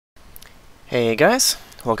Hey guys,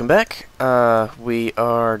 welcome back. We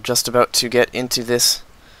are just about to get into this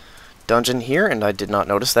dungeon here, and I did not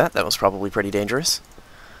notice that. That was probably pretty dangerous.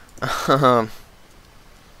 Let's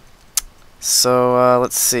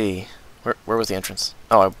see. Where was the entrance?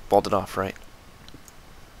 Oh, I walled it off, right.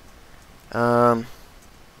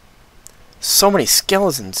 So many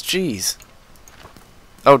skeletons, jeez.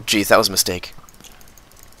 Oh, jeez, that was a mistake.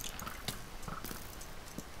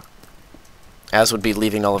 As would be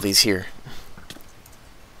leaving all of these here.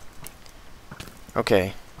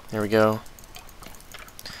 Okay, there we go.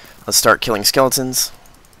 Let's start killing skeletons.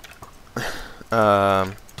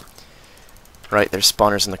 Right, there's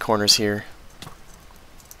spawners in the corners here.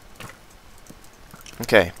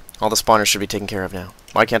 Okay, all the spawners should be taken care of now.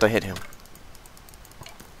 Why can't I hit him?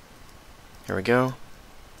 Here we go.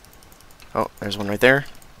 Oh, there's one right there.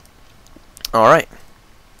 Alright.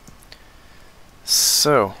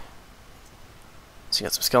 So you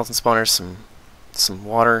got some skeleton spawners, some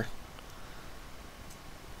water.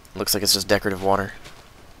 Looks like it's just decorative water.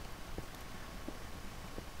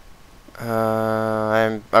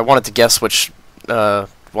 I wanted to guess which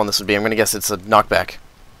one this would be. I'm gonna guess it's a knockback.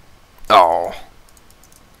 Oh.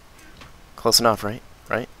 Close enough, right?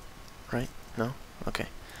 Right? No? Okay.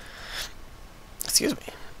 Excuse me.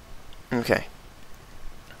 Okay.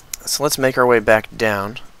 So let's make our way back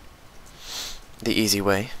down. The easy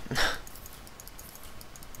way. I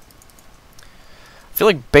feel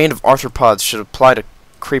like Bane of Arthropods should apply to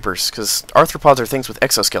creepers, because arthropods are things with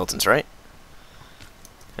exoskeletons, right?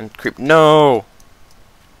 And no!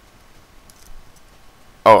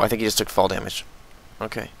 Oh, I think he just took fall damage.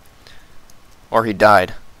 Okay. Or he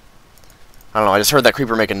died. I don't know, I just heard that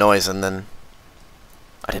creeper make a noise, and then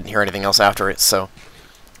I didn't hear anything else after it, so...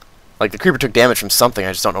 Like, the creeper took damage from something,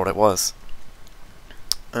 I just don't know what it was.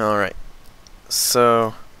 Alright.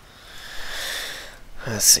 So...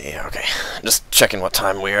 Let's see, okay. Just checking what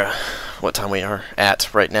time we are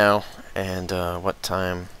at right now, and what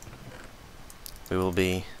time we will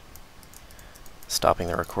be stopping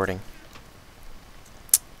the recording.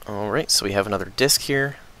 Alright, so we have another disc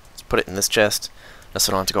here. Let's put it in this chest, just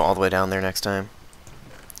so I don't have to go all the way down there next time.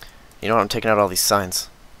 You know what, I'm taking out all these signs,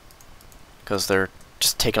 because they're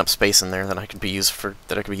just taking up space in there that I could be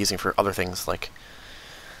using for other things, like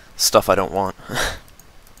stuff I don't want.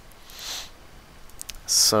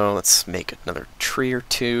 So let's make another tree or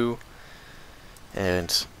two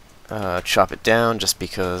and chop it down just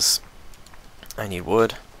because I need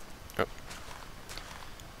wood. Oh.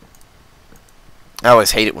 I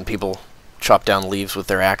always hate it when people chop down leaves with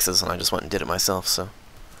their axes, and I just went and did it myself, so.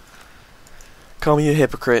 Call me a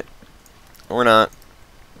hypocrite. Or not.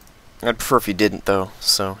 I'd prefer if you didn't, though,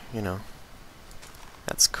 so, you know.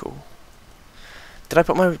 That's cool. Did I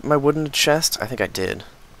put my wood in a chest? I think I did.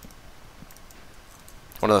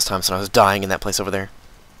 One of those times when I was dying in that place over there.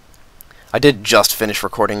 I did just finish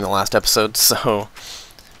recording the last episode, so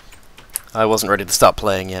I wasn't ready to stop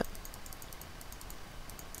playing yet.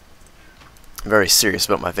 I'm very serious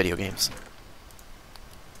about my video games.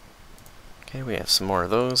 Okay, we have some more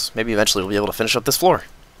of those. Maybe eventually we'll be able to finish up this floor.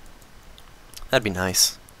 That'd be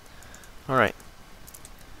nice. Alright.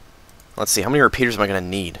 Let's see, how many repeaters am I going to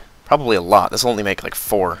need? Probably a lot. This will only make like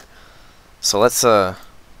 4. So let's come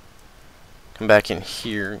back in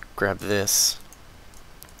here, grab this.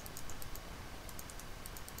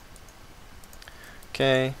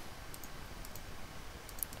 Okay.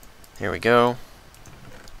 Here we go.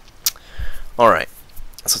 Alright.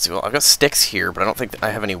 So let's see. Well, I've got sticks here, but I don't think that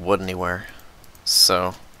I have any wood anywhere.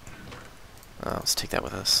 So, let's take that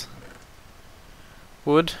with us.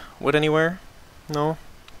 Wood? Wood anywhere? No?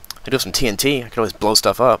 I do have some TNT. I could always blow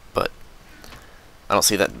stuff up, but I don't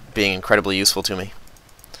see that being incredibly useful to me.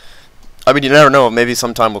 I mean, you never know. Maybe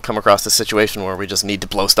sometime we'll come across this situation where we just need to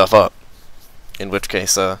blow stuff up. In which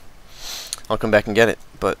case, I'll come back and get it.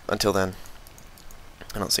 But until then,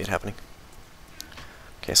 I don't see it happening.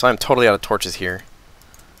 Okay, so I'm totally out of torches here.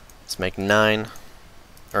 Let's make 9.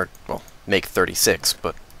 Or, well, make 36,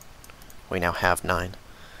 but we now have 9.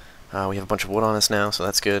 We have a bunch of wood on us now, so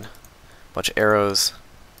that's good. A bunch of arrows.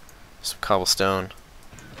 Some cobblestone.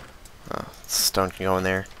 Stone can go in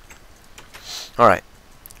there. Alright.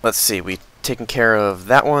 Let's see, we've taken care of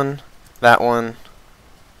that one, that one.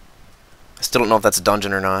 I still don't know if that's a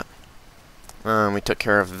dungeon or not. We took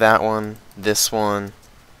care of that one, this one.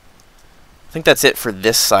 I think that's it for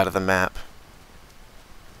this side of the map.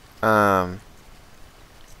 Let's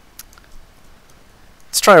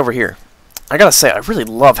try over here. I gotta say, I really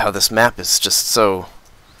love how this map is just so...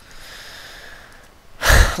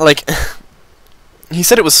 like, he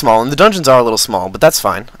said it was small, and the dungeons are a little small, but that's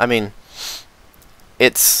fine. I mean...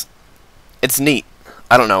 It's neat.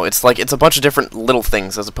 I don't know, it's like, it's a bunch of different little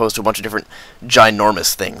things as opposed to a bunch of different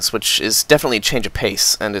ginormous things, which is definitely a change of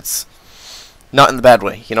pace, and it's not in the bad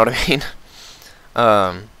way, you know what I mean?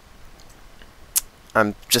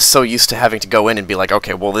 I'm just so used to having to go in and be like,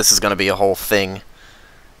 okay, well, this is gonna be a whole thing,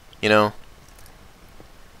 you know?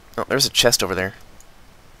 Oh, there's a chest over there.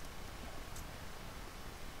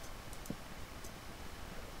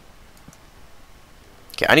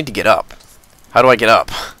 Okay, I need to get up. How do I get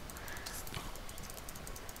up?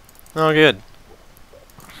 Oh, good.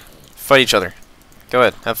 Fight each other. Go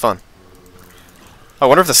ahead, have fun. I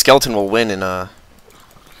wonder if the skeleton will win in the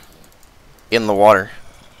water.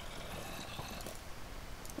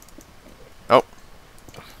 Oh.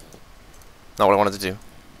 Not what I wanted to do.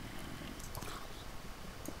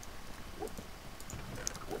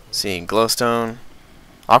 See, glowstone.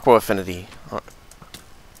 Aqua affinity.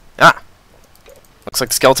 Ah! Looks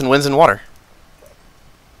like the skeleton wins in water.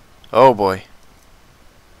 Oh boy.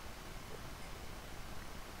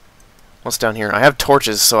 What's down here? I have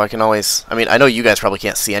torches, so I can always... I mean, I know you guys probably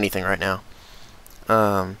can't see anything right now.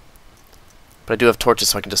 But I do have torches,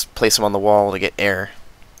 so I can just place them on the wall to get air.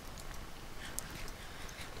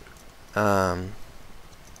 So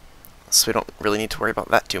we don't really need to worry about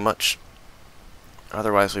that too much.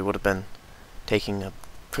 Otherwise, we would have been taking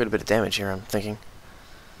quite a bit of damage here, I'm thinking.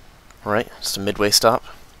 Alright, just a midway stop.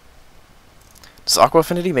 Does Aqua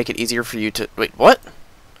Affinity make it easier for you to... Wait, what?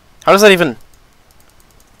 How does that even...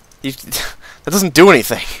 that doesn't do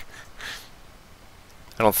anything.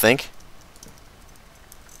 I don't think.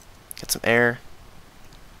 Get some air.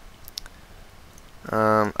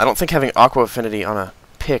 I don't think having Aqua Affinity on a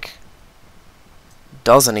pick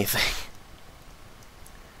does anything.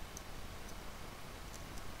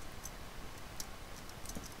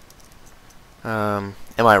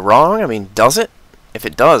 Am I wrong? I mean, does it? If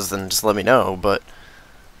it does, then just let me know, but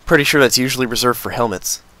pretty sure that's usually reserved for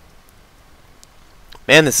helmets.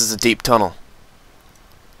 Man, this is a deep tunnel.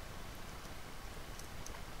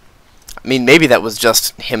 I mean, maybe that was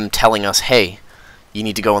just him telling us, hey, you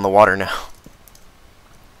need to go in the water now.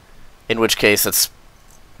 In which case, that's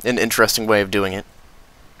an interesting way of doing it.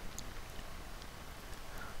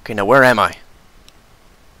 Okay, now where am I?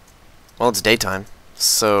 Well, it's daytime,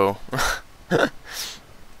 so... I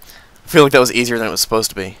feel like that was easier than it was supposed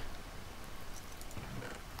to be.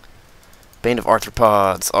 Bane of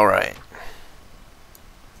Arthropods, alright.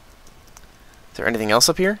 Is there anything else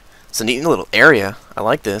up here? It's a neat little area. I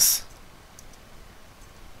like this.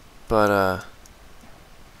 But,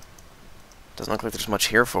 doesn't look like there's much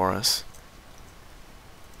here for us.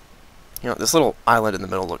 You know, this little island in the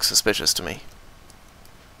middle looks suspicious to me.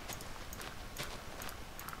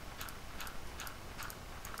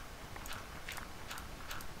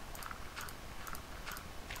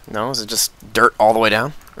 No, is it just dirt all the way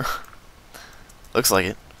down? Looks like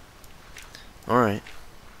it. Alright.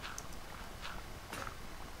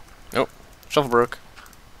 Nope. Shovel broke.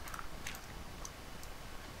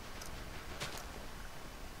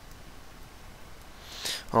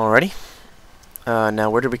 Alrighty. Now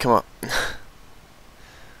where did we come up?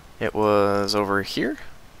 It was over here?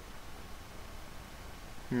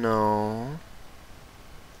 No.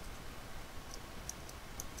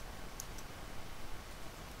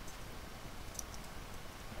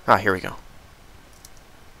 Ah, here we go.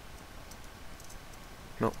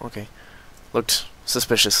 No, okay. Looked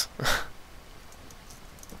suspicious.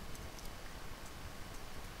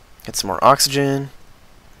 Get some more oxygen.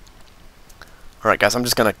 Alright guys, I'm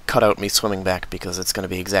just gonna cut out me swimming back because it's gonna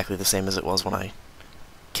be exactly the same as it was when I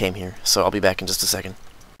came here. So I'll be back in just a second.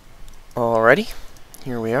 Alrighty,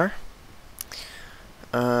 here we are.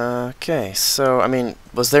 Okay, so, I mean,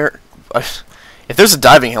 was there... if there's a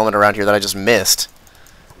diving helmet around here that I just missed,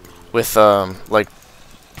 with, like,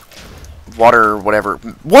 water or whatever...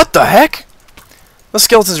 What the heck?! The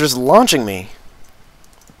skeletons are just launching me.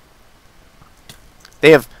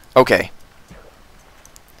 They have... Okay.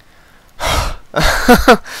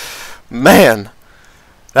 Man!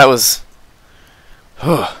 That was...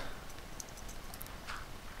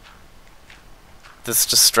 This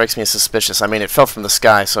just strikes me as suspicious. I mean, it fell from the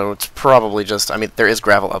sky, so it's probably just... I mean, there is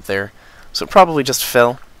gravel up there, so it probably just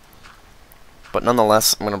fell. But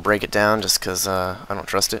nonetheless, I'm going to break it down just because I don't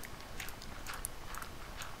trust it.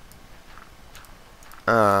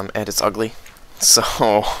 And it's ugly.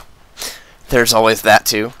 So, there's always that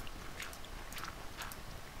too.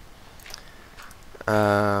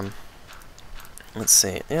 Let's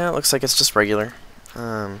see. Yeah, it looks like it's just regular.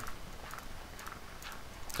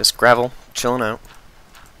 Just gravel, chilling out.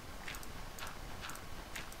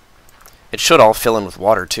 It should all fill in with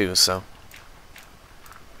water too, so...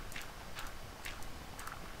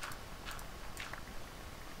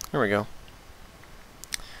 There we go.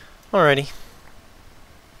 Alrighty.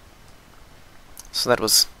 So that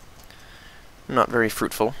was not very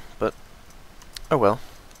fruitful, but oh well.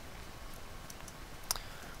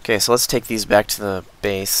 Okay, so let's take these back to the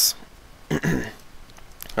base.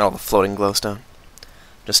 All the floating glowstone.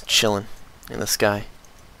 Just chilling in the sky.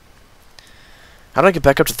 How did I get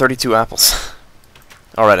back up to 32 apples?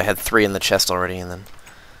 Alright, I had 3 in the chest already, and then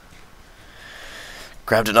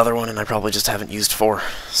grabbed another one, and I probably just haven't used 4.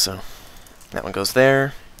 So that one goes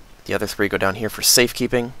there. The other 3 go down here for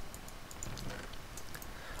safekeeping.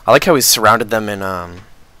 I like how he's surrounded them in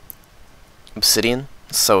obsidian,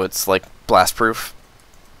 so it's like blast-proof.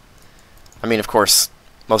 I mean, of course,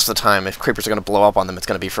 most of the time, if creepers are going to blow up on them, it's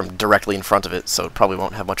going to be from directly in front of it, so it probably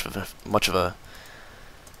won't have much of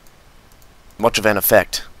an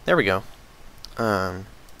effect. There we go.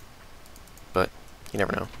 But you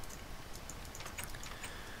never know.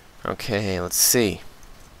 Okay, let's see.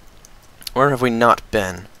 Where have we not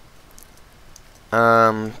been?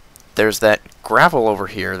 There's that gravel over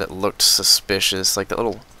here that looked suspicious, like that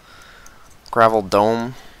little gravel dome.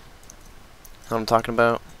 Know what I'm talking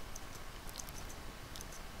about?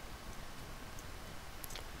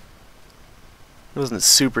 It wasn't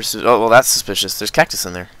super oh, well, that's suspicious. There's cactus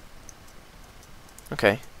in there.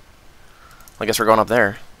 Okay. I guess we're going up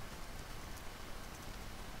there.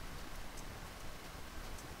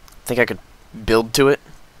 Think I could build to it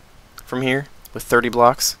from here with 30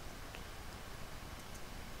 blocks.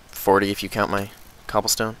 40 if you count my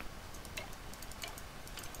cobblestone.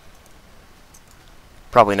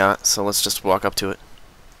 Probably not, so let's just walk up to it.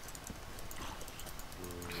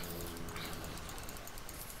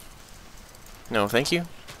 No, thank you.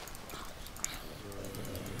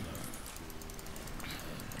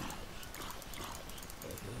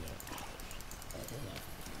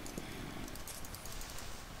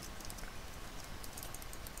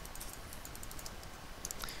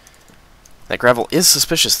 That gravel is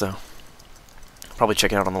suspicious, though. Probably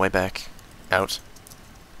check it out on the way back. Out.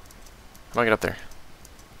 How do I get up there?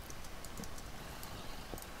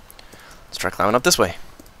 Let's try climbing up this way.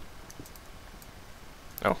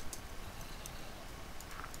 Oh.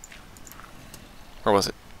 Where was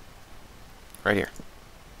it? Right here.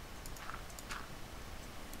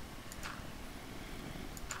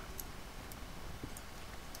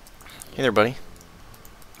 Hey there, buddy.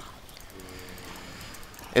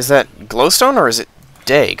 Is that glowstone or is it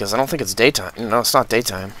day? Because I don't think it's daytime. No, it's not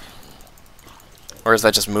daytime. Or is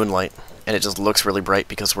that just moonlight? And it just looks really bright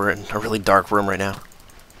because we're in a really dark room right now.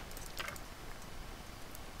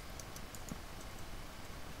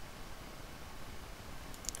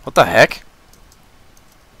 What the heck?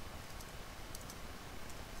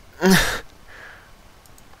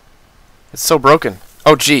 It's so broken.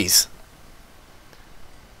 Oh, jeez.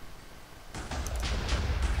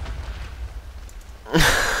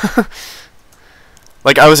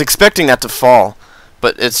 Like, I was expecting that to fall,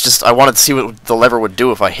 but it's just, I wanted to see what the lever would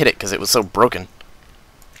do if I hit it, because it was so broken.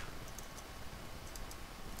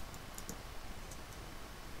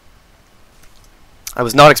 I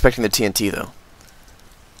was not expecting the TNT, though.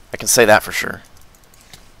 I can say that for sure.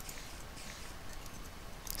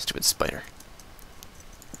 Stupid spider.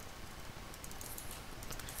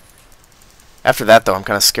 After that, though, I'm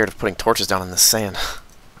kind of scared of putting torches down in the sand.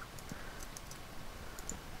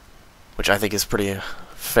 Which I think is pretty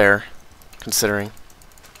fair, considering.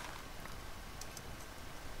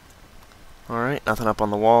 Alright, nothing up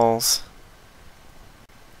on the walls.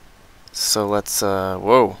 So let's,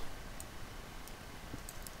 whoa.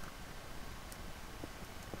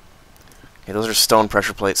 Okay, those are stone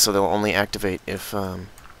pressure plates, so they'll only activate if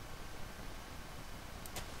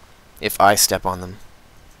I step on them.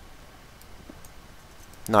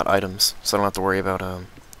 Not items, so I don't have to worry about,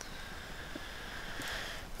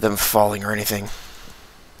 them falling or anything.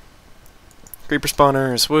 Creeper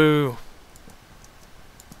spawners, woo!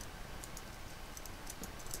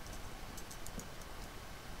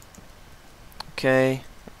 Okay,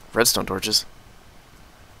 redstone torches.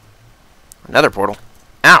 Another portal.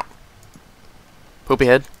 Ow! Poopy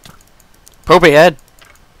head. Poopy head!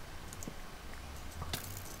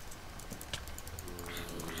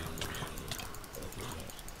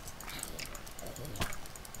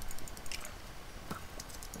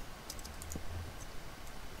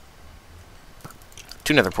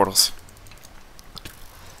 Two nether portals.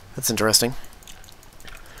 That's interesting.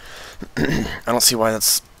 I don't see why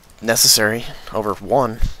that's necessary over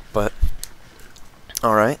one, but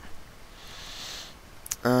alright.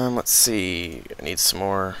 Let's see. I need some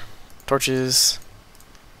more torches.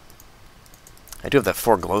 I do have that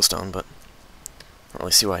 4 glowstone, but I don't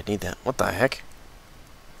really see why I'd need that. What the heck?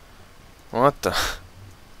 What the...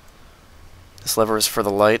 This lever is for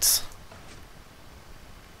the lights.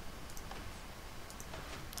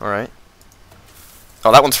 Alright.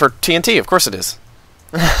 Oh, that one's for TNT, of course it is.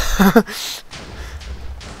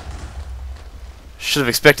 Should have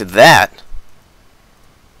expected that.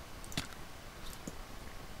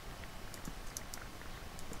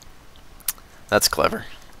 That's clever.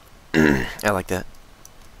 I like that.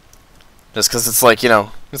 Just because it's like, you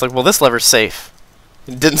know, it's like, well, this lever's safe.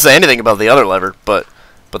 It didn't say anything about the other lever, but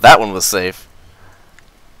that one was safe.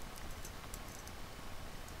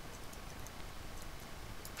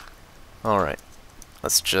 Alright.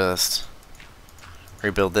 Let's just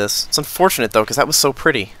rebuild this. It's unfortunate, though, because that was so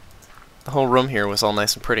pretty. The whole room here was all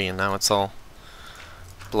nice and pretty, and now it's all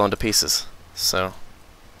blown to pieces. So,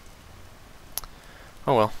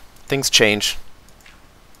 oh well. Things change.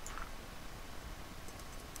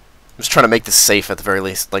 I'm just trying to make this safe at the very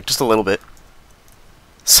least. Like, just a little bit.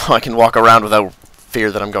 So I can walk around without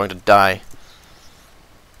fear that I'm going to die.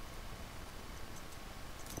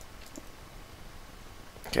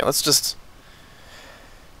 Okay, let's just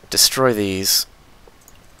destroy these.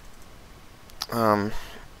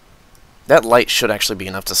 That light should actually be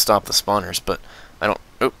enough to stop the spawners, but I don't...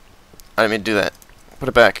 Oop. I didn't mean to do that. Put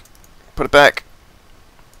it back. Put it back.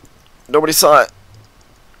 Nobody saw it.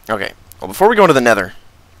 Okay. Well, before we go into the nether,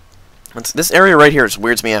 this area right here just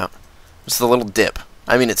weirds me out. Just the little dip.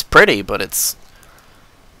 I mean, it's pretty, but it's...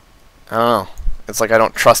 I don't know. It's like I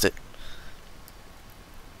don't trust it.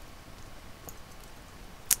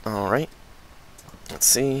 Alright. Let's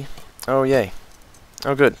see. Oh, yay.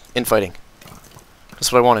 Oh, good. Infighting.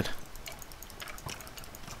 That's what I wanted.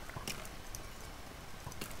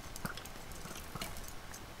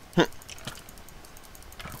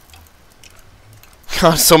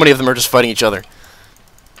 God, so many of them are just fighting each other.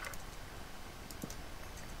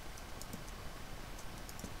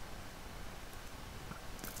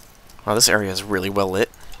 Wow, this area is really well lit.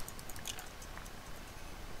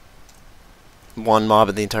 One mob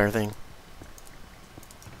in the entire thing.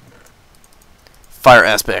 Fire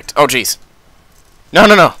aspect. Oh, jeez. No,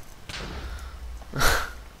 no, no.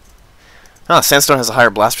 Ah, sandstone has a higher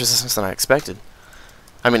blast resistance than I expected.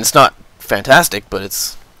 I mean, it's not fantastic, but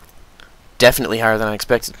it's definitely higher than I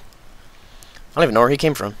expected. I don't even know where he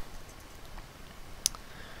came from.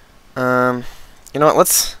 You know what?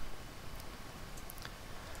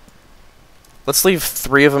 Let's leave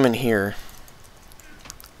 3 of them in here,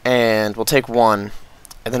 and we'll take 1,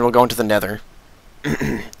 and then we'll go into the nether.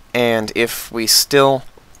 And if we still,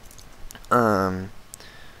 if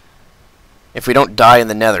we don't die in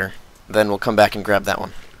the nether, then we'll come back and grab that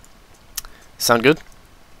one. Sound good?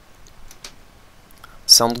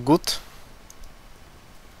 Sound good?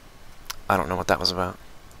 I don't know what that was about.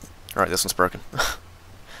 Alright, this one's broken.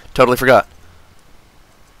 Totally forgot.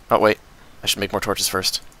 Oh, wait. I should make more torches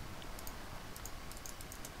first.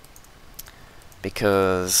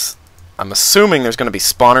 Because I'm assuming there's going to be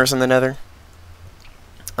spawners in the nether.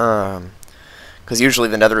 Because usually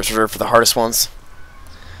the nether is reserved for the hardest ones.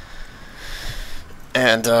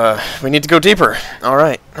 And, we need to go deeper.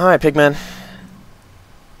 Alright. Alright, pigman.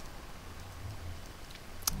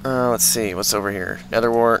 Let's see. What's over here? Nether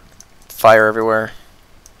wart. Fire everywhere.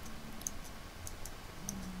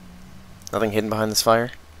 Nothing hidden behind this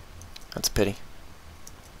fire? That's a pity.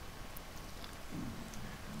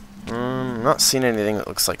 I'm not seeing anything that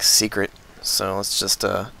looks like secret, so let's just,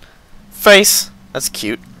 face! That's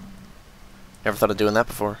cute. Never thought of doing that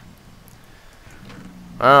before.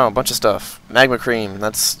 Wow, a bunch of stuff. Magma cream,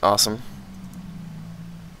 that's awesome.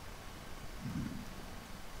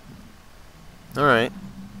 Alright.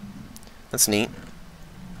 That's neat.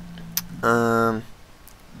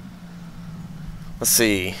 Let's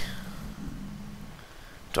see.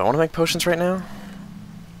 Do I want to make potions right now?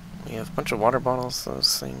 We have a bunch of water bottles,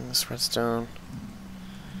 those things, redstone,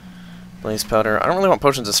 blaze powder. I don't really want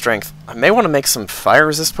potions of strength. I may want to make some fire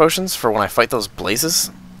resist potions for when I fight those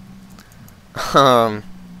blazes.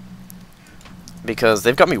 Because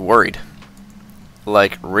they've got me worried.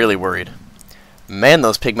 Like, really worried. Man,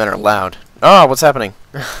 those pigmen are loud. Oh, what's happening?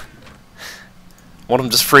 One of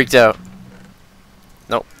them just freaked out.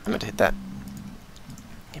 Nope, I meant to hit that.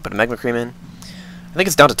 You put a magma cream in. I think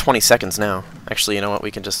it's down to 20 seconds now. Actually, you know what?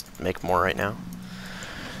 We can just make more right now.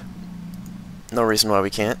 No reason why we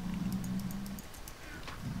can't.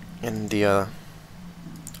 And the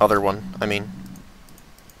other one, I mean.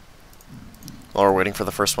 While we're waiting for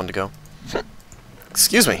the first one to go.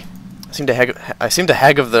 Excuse me. I seem to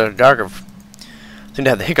have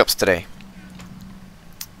the hiccups today.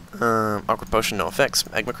 Awkward potion, no effects.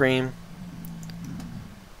 Magma cream.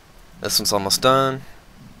 This one's almost done.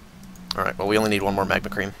 Alright, well, we only need 1 more magma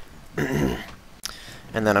cream. And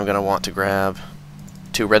And then I'm going to want to grab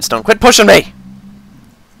 2 redstone. Quit pushing me!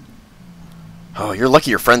 Oh, you're lucky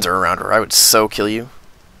your friends are around, or I would so kill you.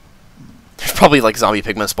 There's probably like zombie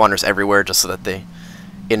pigment spawners everywhere just so that they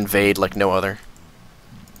invade like no other.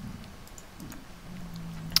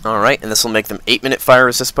 Alright, and this will make them 8-minute fire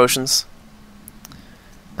resist potions.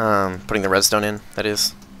 Putting the redstone in, that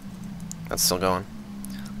is. That's still going.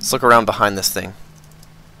 Let's look around behind this thing.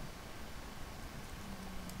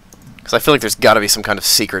 Because I feel like there's got to be some kind of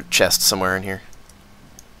secret chest somewhere in here.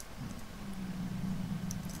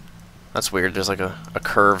 That's weird, there's like a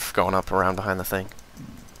curve going up around behind the thing.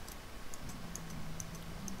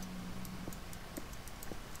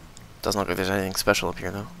 Doesn't look like there's anything special up here,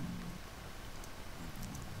 though.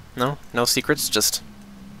 No? No secrets? Just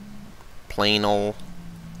plain old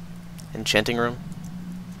enchanting room?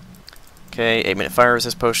 Okay, 8-minute fire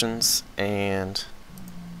resist potions, and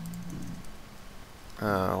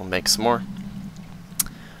I'll make some more.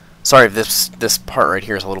 Sorry if this part right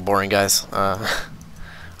here is a little boring, guys.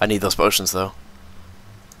 I need those potions, though.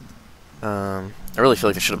 I really feel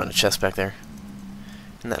like there should have been a chest back there.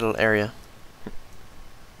 In that little area.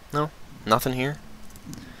 No? Nothing here?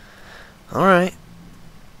 Alright.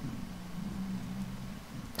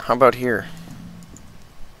 How about here?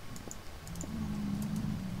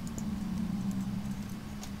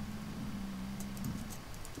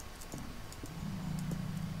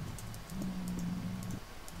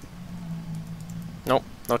 Nope,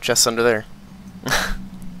 no chests under there. I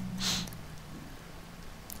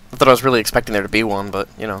thought I was really expecting there to be one, but,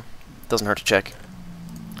 you know, doesn't hurt to check.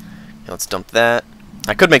 Okay, let's dump that.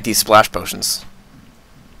 I could make these splash potions,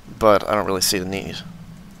 but I don't really see the need.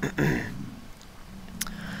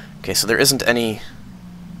 Okay, so there isn't any...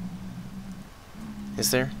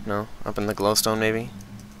 Is there? No? Up in the glowstone, maybe?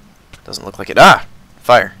 Doesn't look like it. Ah!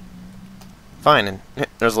 Fire. Fine, and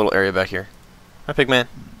there's a little area back here. Hi, Pigman.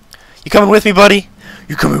 You coming with me, buddy?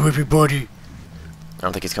 You coming with me, buddy? I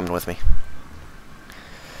don't think he's coming with me.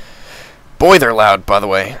 Boy, they're loud, by the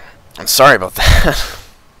way. I'm sorry about that.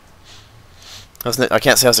 I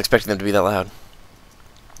can't say I was expecting them to be that loud.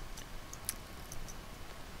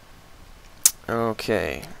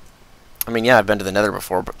 Okay. I mean, yeah, I've been to the Nether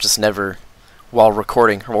before, but just never while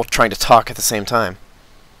recording or while trying to talk at the same time.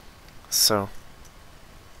 So.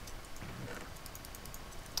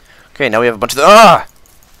 Okay, now we have a bunch of Ah!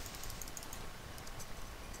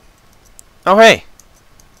 Oh, hey!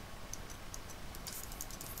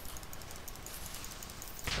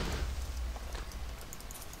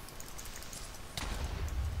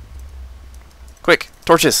 Quick,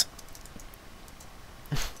 torches!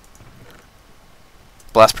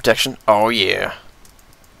 Blast protection? Oh, yeah.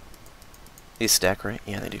 These stack, right?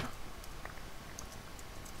 Yeah, they do.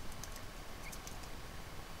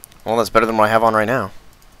 Well, that's better than what I have on right now.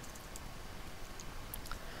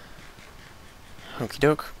 Okie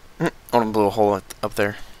doke. I want to blow a hole up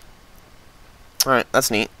there. Alright,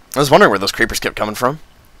 that's neat. I was wondering where those creepers kept coming from.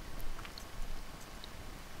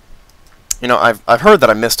 You know, I've heard that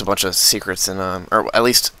I missed a bunch of secrets in or at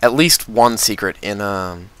least one secret in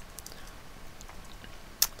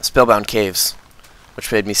Spellbound Caves,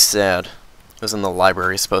 which made me sad. It was in the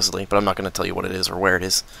library supposedly, but I'm not going to tell you what it is or where it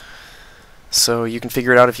is. So you can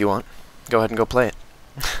figure it out if you want. Go ahead and go play it.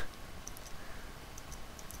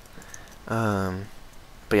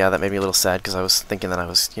 But yeah, that made me a little sad because I was thinking that I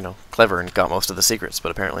was, you know, clever and got most of the secrets,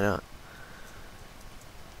 but apparently not.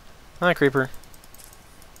 Hi, creeper.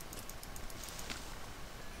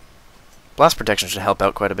 Blast protection should help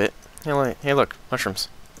out quite a bit. Hey, look, mushrooms.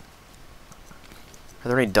 Are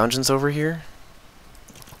there any dungeons over here?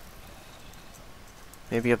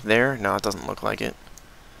 Maybe up there? No, it doesn't look like it.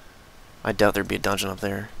 I doubt there'd be a dungeon up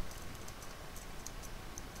there.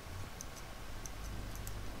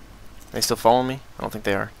 Are they still following me? I don't think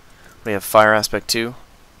they are. We have fire aspect 2.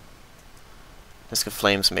 Disc of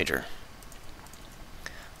Flames major.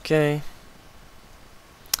 Okay.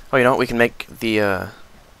 Oh, you know what? We can make the, Ow!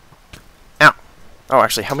 Oh,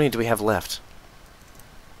 actually, how many do we have left?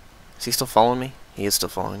 Is he still following me? He is still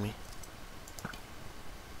following me.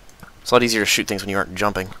 It's a lot easier to shoot things when you aren't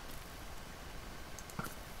jumping.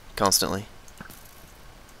 Constantly.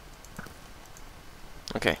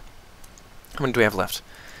 Okay. How many do we have left?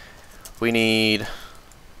 We need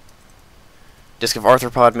Disc of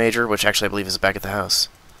Arthropod Major, which actually I believe is back at the house.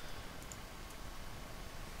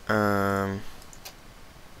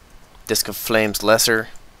 Disc of Flames Lesser.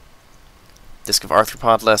 Disc of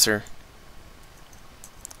Arthropod Lesser.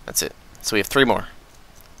 That's it. So we have 3 more.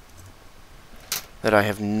 That I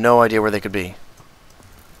have no idea where they could be.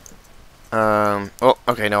 Oh,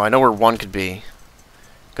 okay, no, I know where one could be.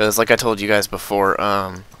 Because, like I told you guys before,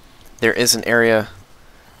 there is an area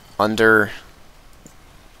under...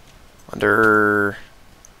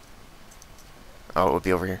 Oh, it would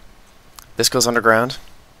be over here. This goes underground.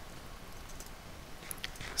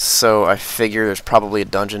 So I figure there's probably a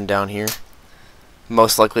dungeon down here.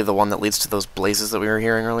 Most likely the one that leads to those blazes that we were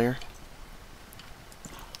hearing earlier.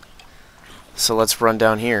 So let's run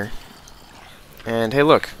down here. And hey,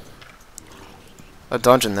 look. A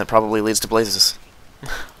dungeon that probably leads to blazes.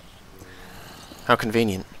 How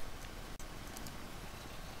convenient.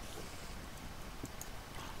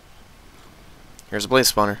 Here's a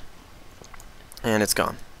blaze spawner. And it's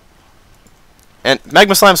gone. And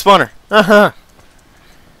magma slime spawner! Uh-huh!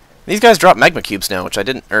 These guys drop magma cubes now, which I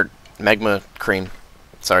didn't... Or, magma cream.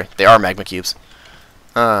 Sorry, they are magma cubes.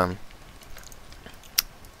 Which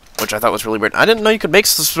I thought was really weird. I didn't know you could make...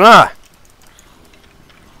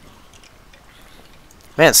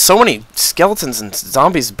 Man, so many skeletons and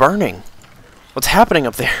zombies burning. What's happening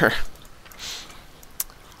up there?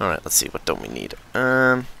 Alright, let's see. What don't we need?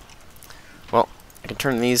 Well, I can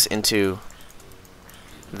turn these into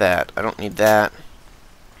that. I don't need that.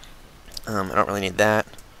 I don't really need that.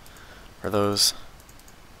 Or those.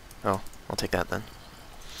 Oh, I'll take that then.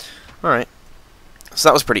 Alright. So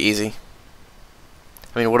that was pretty easy.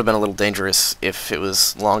 I mean, it would have been a little dangerous if it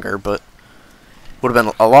was longer, but would have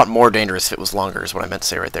been a lot more dangerous if it was longer, is what I meant to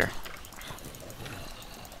say right there.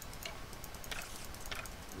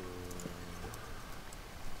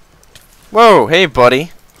 Whoa, hey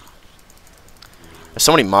buddy. There's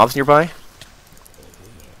so many mobs nearby.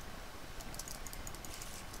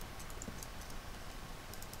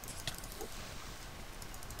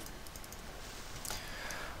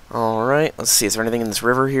 Alright, let's see, is there anything in this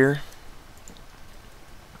river here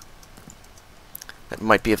that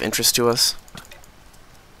might be of interest to us?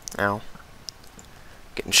 Ow.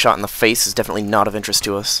 Getting shot in the face is definitely not of interest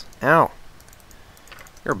to us. Ow.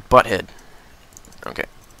 You're a butthead. Okay.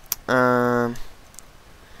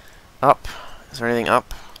 Up. Is there anything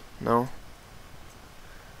up? No?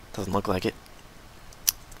 Doesn't look like it.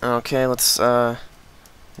 Okay, let's, you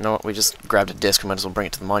know what, we just grabbed a disc, we might as well bring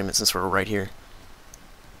it to the monument since we're right here.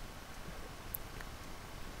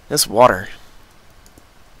 This water.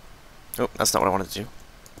 Oh, that's not what I wanted to do.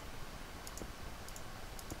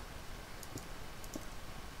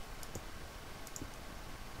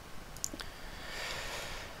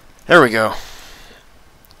 There we go.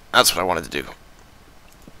 That's what I wanted to do.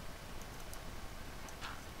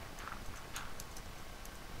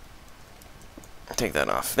 Take that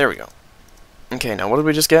off. There we go. Okay, now what did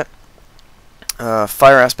we just get?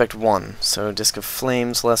 Fire aspect 1. So disc of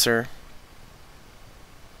flames lesser.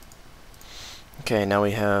 Okay, now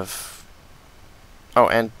we have... Oh,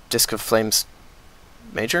 and disc of flames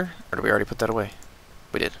major? Or did we already put that away?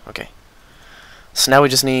 We did. Okay. So now we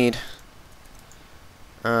just need...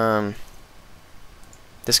 disc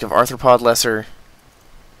of arthropod lesser.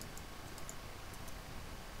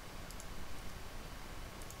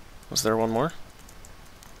 Was there one more?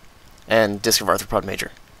 And disc of arthropod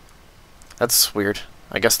major. That's weird.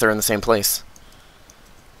 I guess they're in the same place.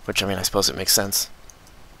 Which, I mean, I suppose it makes sense.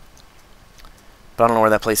 But I don't know where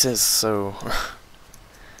that place is, so...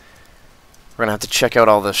 We're gonna have to check out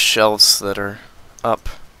all the shelves that are up.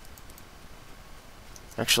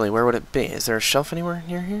 Actually, where would it be? Is there a shelf anywhere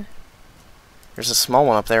near here? There's a small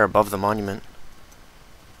one up there above the monument.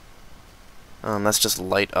 That's just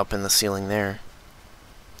light up in the ceiling there.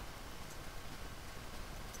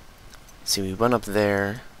 See, we went up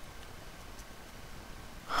there.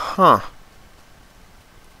 Huh.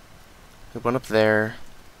 We went up there.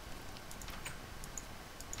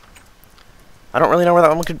 I don't really know where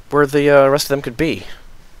that one could, where the rest of them could be.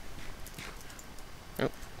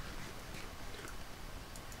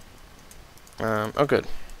 Oh, good.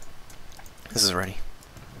 This is ready.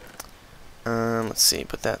 Let's see.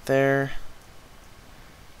 Put that there.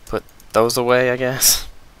 Put those away, I guess.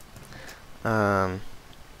 Oh.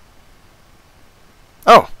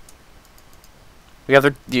 We have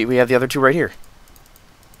the other two right here.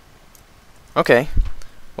 Okay.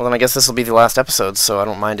 Well, then I guess this will be the last episode, so I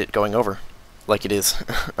don't mind it going over like it is.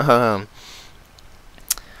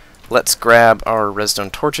 Let's grab our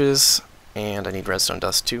redstone torches, and I need redstone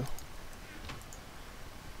dust too.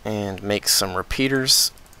 And make some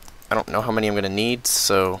repeaters. I don't know how many I'm going to need,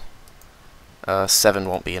 so 7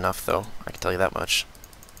 won't be enough, though. I can tell you that much.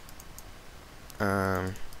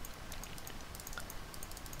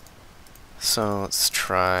 So let's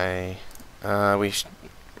try.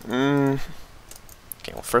 Okay,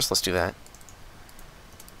 well, first let's do that.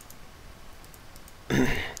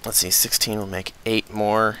 Let's see, 16 will make 8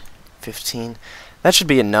 more. 15. That should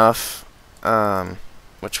be enough.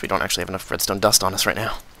 Which we don't actually have enough redstone dust on us right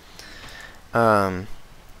now.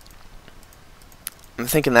 I'm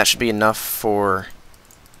thinking that should be enough for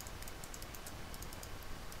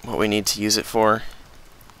what we need to use it for.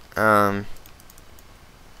 You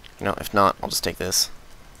know, if not, I'll just take this.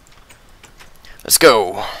 Let's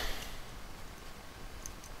go!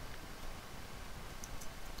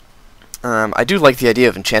 I do like the idea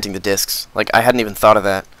of enchanting the discs. Like, I hadn't even thought of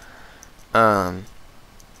that. I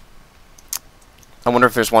wonder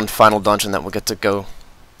if there's one final dungeon that we'll get to go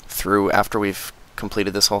through after we've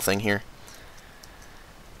completed this whole thing here.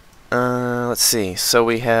 Let's see. So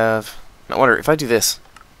we have... I wonder, if I do this,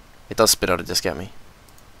 it does spit out a disc at me.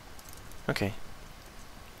 Okay.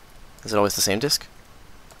 Is it always the same disc?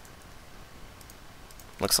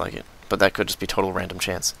 Looks like it. But that could just be total random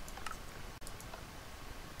chance.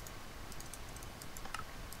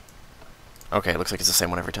 Okay, looks like it's the same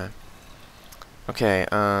one every time. Okay,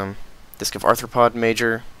 Disc of Arthropod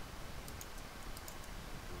Major.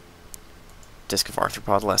 Disc of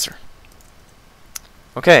Arthropod Lesser.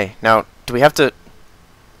 Okay, now, do we have to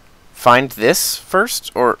find this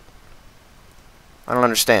first, or... I don't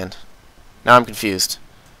understand. Now I'm confused.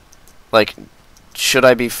 Like, should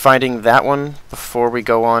I be finding that one before we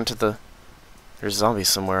go on to the... There's zombies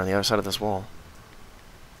somewhere on the other side of this wall.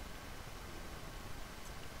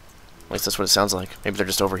 At least that's what it sounds like. Maybe they're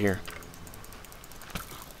just over here.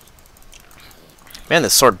 Man,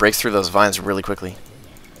 this sword breaks through those vines really quickly.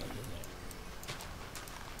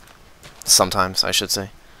 Sometimes, I should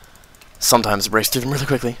say. Sometimes it breaks through them really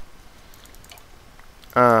quickly.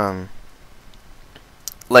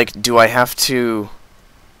 Like, do I have to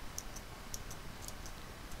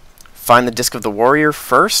find the Disc of the Warrior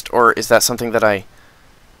first, or is that something that I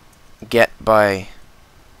get by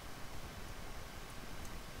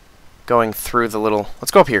going through the little...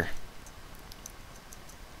 Let's go up here.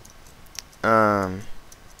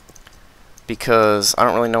 Because I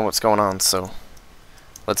don't really know what's going on, so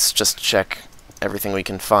let's just check everything we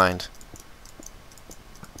can find.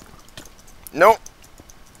 Nope.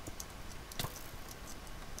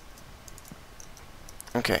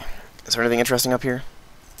 Okay. Is there anything interesting up here?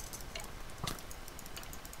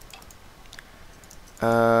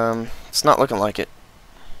 It's not looking like it.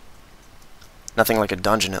 Nothing like a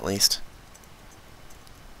dungeon, at least.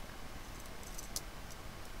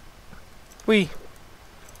 Whee!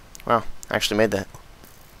 Wow, I actually made that.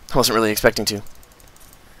 I wasn't really expecting to.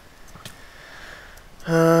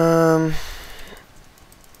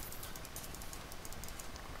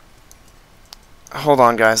 Hold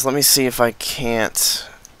on, guys. Let me see if I can't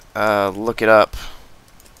look it up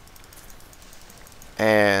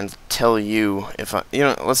and tell you if I... You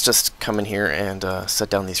know, let's just come in here and set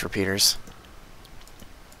down these repeaters.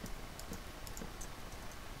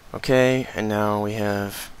 Okay, and now we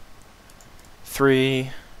have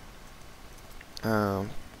 3...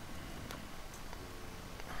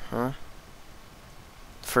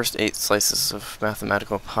 First 8 slices of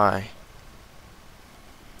mathematical pie.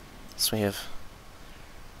 So we have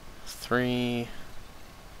 3.14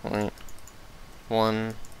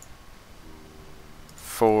 1.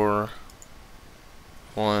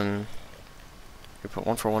 We put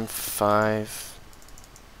 1415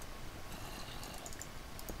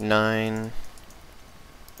 9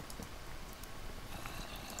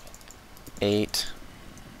 8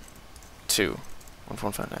 2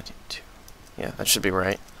 1.15 19 2. Yeah, that should be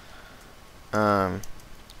right.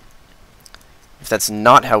 If that's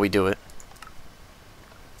not how we do it,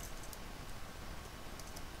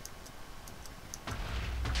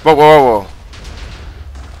 whoa, whoa, whoa, whoa.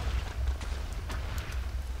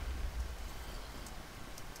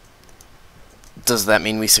 Does that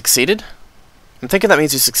mean we succeeded? I'm thinking that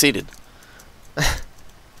means we succeeded.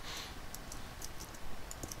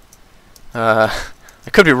 I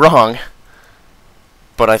could be wrong,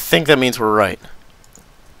 but I think that means we're right.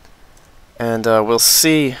 And we'll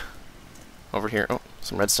see over here. Oh,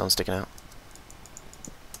 some redstone sticking out.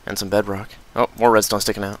 And some bedrock. Oh, more redstone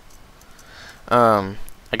sticking out. I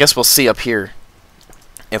guess we'll see up here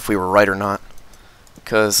if we were right or not.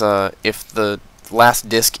 Because if the last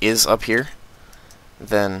disc is up here,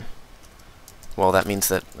 then, well, that means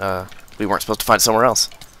that we weren't supposed to find it somewhere else.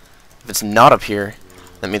 If it's not up here,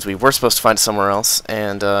 that means we were supposed to find it somewhere else,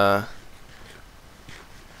 and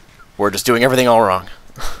we're just doing everything all wrong.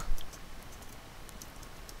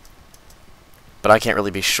 But I can't really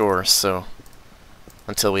be sure, so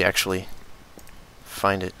until we actually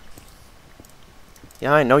find it.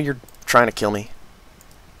 Yeah, I know you're trying to kill me.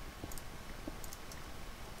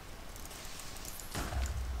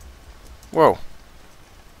 Whoa.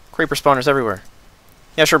 Creeper spawners everywhere.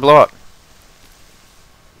 Yeah, sure, blow up.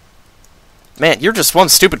 Man, you're just one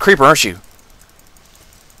stupid creeper, aren't you?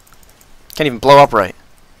 Can't even blow up right.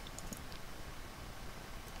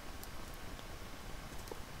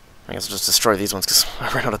 I guess I'll just destroy these ones because I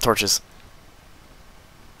ran out of torches.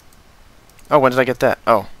 Oh, when did I get that?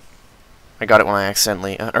 Oh. I got it when I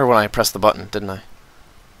accidentally... or when I pressed the button, didn't I?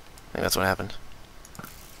 I think that's what happened.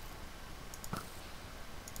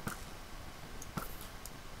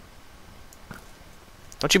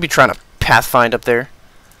 Don't you be trying to pathfind up there.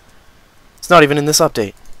 It's not even in this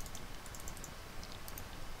update.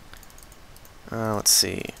 Let's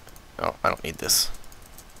see. Oh, I don't need this.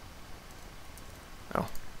 Oh.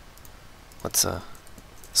 Let's,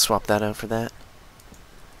 swap that out for that.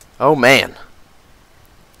 Oh, man.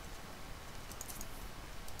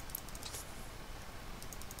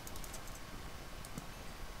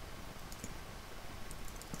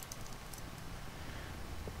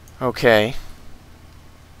 Okay.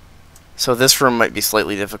 So this room might be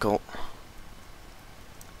slightly difficult.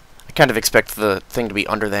 I kind of expect the thing to be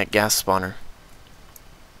under that gas spawner.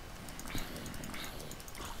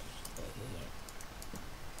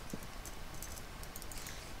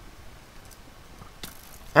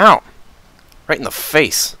 Ow! Right in the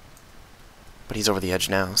face. But he's over the edge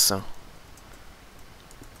now, so...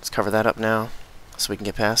 let's cover that up now, so we can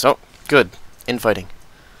get past. Oh, good. Infighting.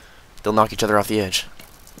 They'll knock each other off the edge.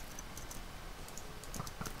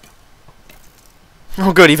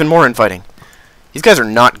 Oh good, even more infighting. These guys are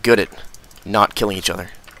not good at not killing each other.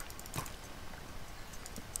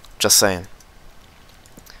 Just saying.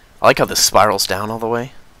 I like how this spirals down all the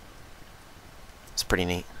way. It's pretty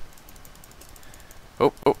neat.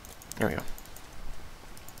 Oh, oh, there we go.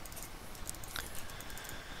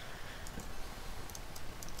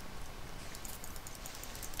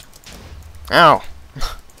 Ow!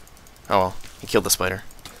 Oh well, he killed the spider.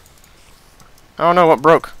 Oh no, what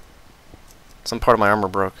broke? Some part of my armor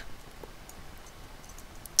broke.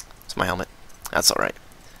 It's my helmet. That's alright.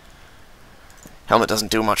 Helmet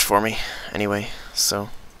doesn't do much for me, anyway, so...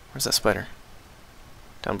 where's that spider?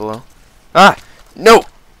 Down below? Ah! No!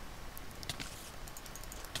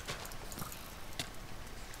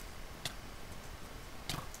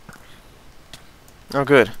 Oh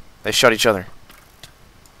good. They shot each other.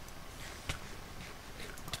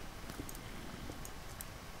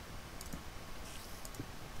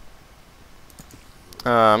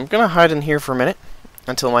 I'm gonna hide in here for a minute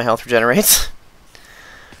until my health regenerates.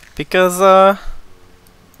 Because, oh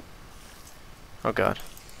god.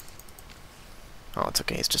 Oh, it's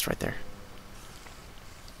okay, it's just right there.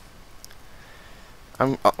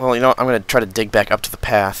 Well, you know what? I'm gonna try to dig back up to the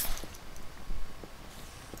path.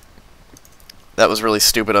 That was really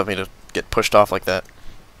stupid of me to get pushed off like that.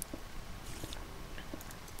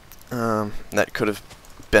 That could have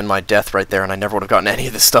been my death right there, and I never would have gotten any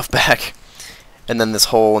of this stuff back. And then this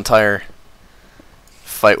whole entire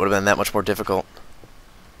fight would have been that much more difficult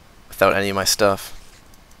without any of my stuff.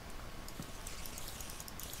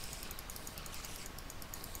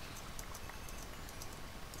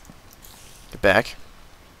 Get back.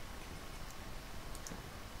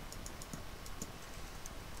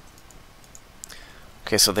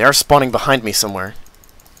 Okay, so they are spawning behind me somewhere.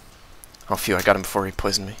 Oh, phew, I got him before he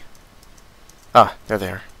poisoned me. Ah, there they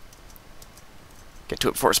are. Get to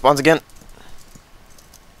it before it spawns again.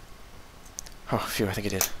 Oh, phew, I think I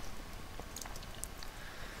did.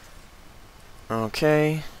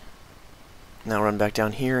 Okay. Now run back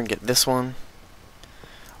down here and get this one.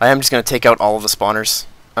 I am just going to take out all of the spawners.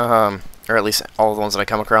 Or at least all of the ones that I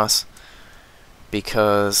come across.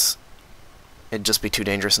 Because it'd just be too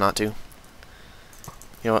dangerous not to.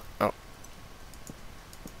 You know what? Oh.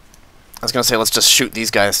 I was going to say, let's just shoot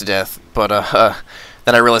these guys to death. But,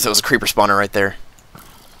 then I realized it was a creeper spawner right there.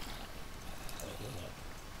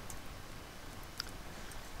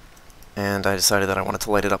 And I decided that I wanted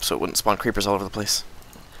to light it up so it wouldn't spawn creepers all over the place.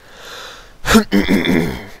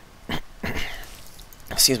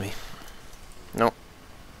 Excuse me. Nope.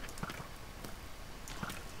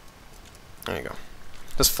 There you go.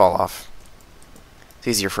 Just fall off. It's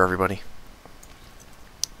easier for everybody.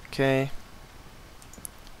 Okay.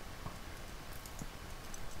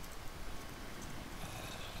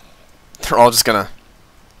 They're all just gonna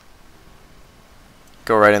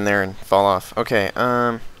go right in there and fall off. Okay,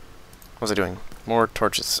 what was I doing? More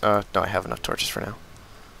torches. No, I have enough torches for now.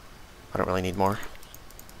 I don't really need more.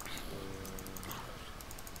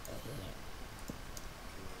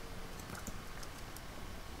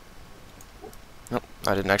 Nope,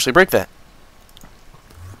 I didn't actually break that.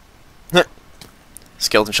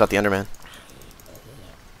 Skeleton shot the Enderman.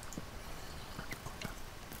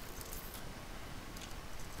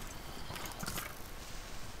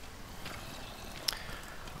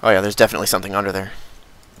 Oh yeah, there's definitely something under there.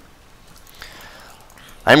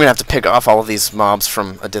 I'm gonna have to pick off all of these mobs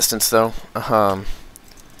from a distance, though.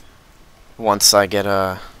 Once I get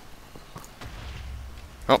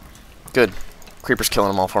Good. Creeper's killing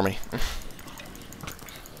them all for me.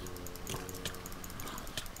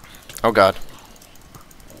 Oh god.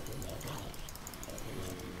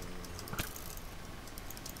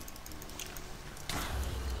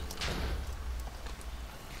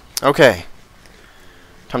 Okay.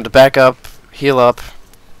 Time to back up, heal up,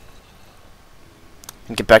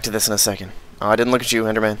 and get back to this in a second. Oh, I didn't look at you,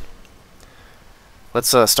 Enderman.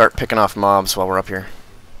 Let's start picking off mobs while we're up here.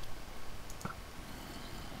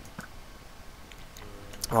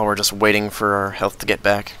 While we're just waiting for our health to get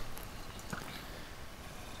back.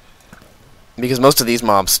 Because most of these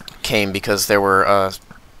mobs came because there were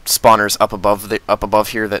spawners up above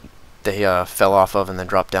here that they fell off of and then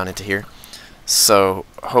dropped down into here. So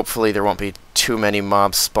hopefully there won't be too many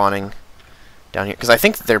mobs spawning down here, because I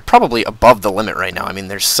think they're probably above the limit right now. I mean,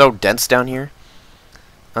 they're so dense down here,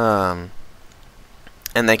 and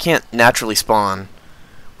they can't naturally spawn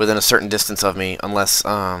within a certain distance of me unless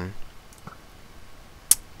there's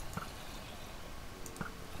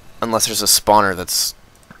a spawner that's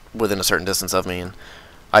within a certain distance of me, and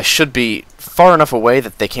I should be far enough away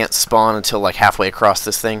that they can't spawn until like halfway across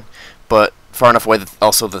this thing, but far enough away that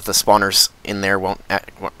also that the spawners in there won't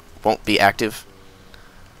be active.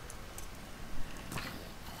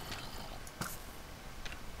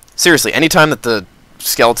 Seriously, anytime that the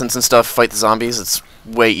skeletons and stuff fight the zombies, it's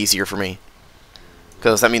way easier for me,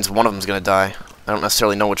 because that means one of them's gonna die. I don't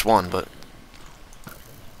necessarily know which one, but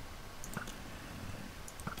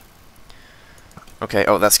okay.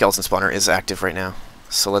 Oh, that skeleton spawner is active right now,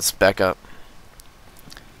 so let's back up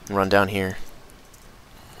and run down here.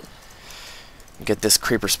 Get this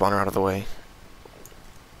creeper spawner out of the way.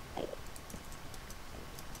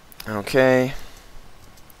 Okay.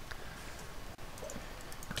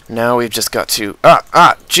 Now we've just got to...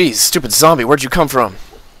 Jeez, stupid zombie, where'd you come from?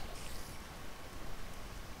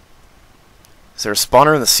 Is there a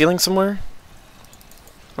spawner in the ceiling somewhere?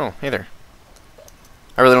 Oh, hey there.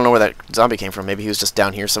 I really don't know where that zombie came from. Maybe he was just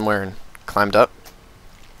down here somewhere and climbed up.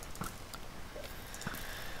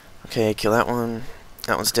 Okay, kill that one.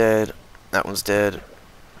 That one's dead. That one's dead.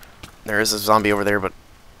 There is a zombie over there, but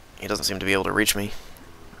he doesn't seem to be able to reach me.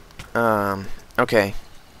 Okay.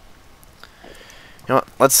 You know what?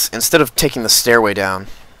 Let's, instead of taking the stairway down,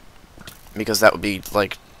 because that would be,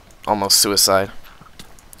 like, almost suicide.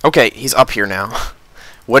 Okay, he's up here now.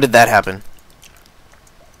 What did that happen?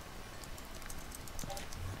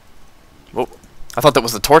 Whoa. I thought that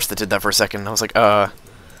was the torch that did that for a second. I was like, I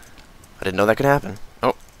didn't know that could happen.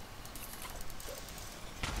 Oh.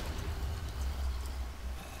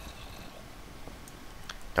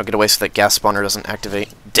 Now get away so that gas spawner doesn't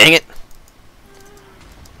activate. Dang it!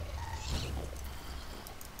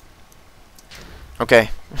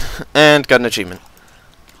 Okay. And got an achievement.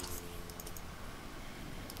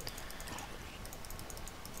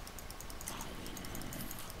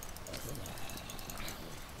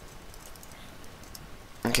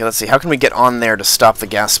 Okay, let's see. How can we get on there to stop the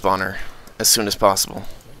gas spawner as soon as possible?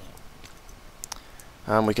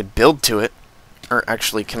 We could build to it. Or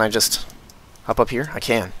actually, can I just hop up here? I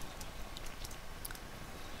can.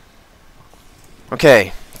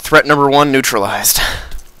 Okay. Threat number 1 neutralized.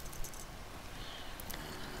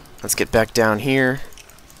 Let's get back down here.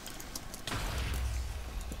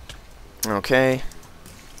 Okay.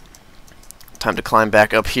 Time to climb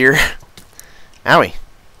back up here. Owie.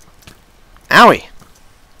 Owie!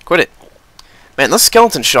 Quit it. Man, those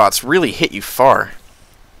skeleton shots really hit you far.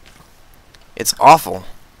 It's awful.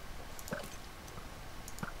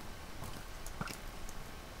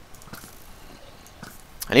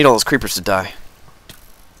 I need all those creepers to die.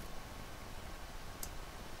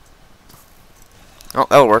 Oh,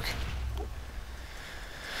 that'll work.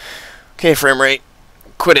 Okay, frame rate.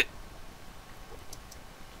 Quit it.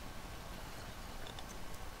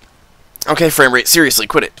 Okay, frame rate. Seriously,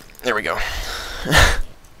 quit it. There we go.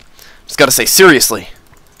 Just gotta say seriously.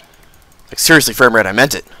 Like, seriously, frame rate, I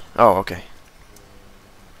meant it. Oh, okay.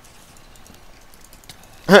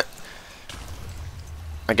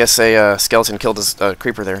 I guess a skeleton killed a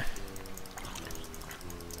creeper there.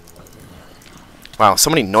 Wow, so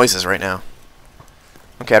many noises right now.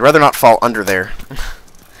 Okay, I'd rather not fall under there.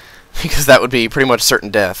 Because that would be pretty much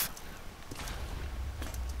certain death.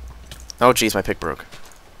 Oh, jeez, my pick broke.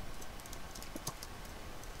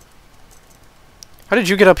 How did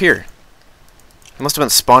you get up here? It must have been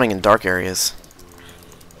spawning in dark areas.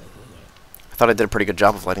 I thought I did a pretty good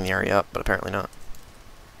job of lighting the area up, but apparently not.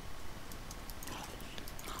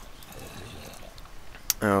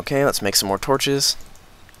 Okay, let's make some more torches.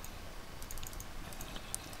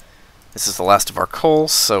 This is the last of our coal,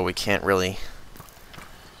 so we can't really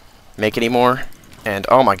make any more. And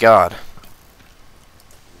oh my god.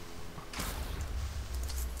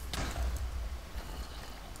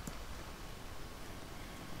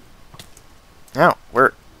 Ow,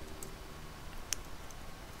 where?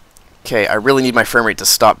 Okay, I really need my frame rate to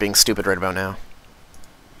stop being stupid right about now.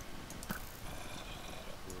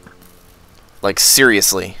 Like,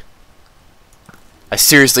 seriously. I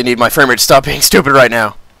seriously need my frame rate to stop being stupid right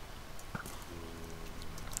now.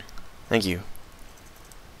 Thank you.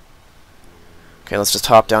 Okay, let's just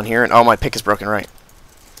hop down here, and oh, my pick is broken, right.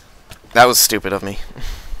 That was stupid of me.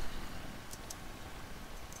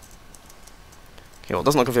 Okay, well, it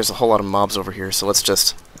doesn't look like there's a whole lot of mobs over here, so let's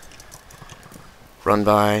just run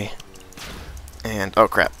by. And, oh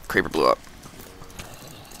crap, creeper blew up.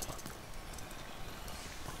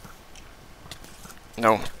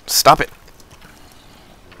 No, stop it.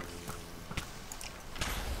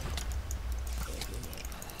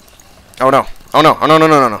 Oh no, oh no, oh no, no,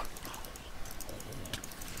 no, no, no.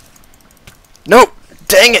 Nope,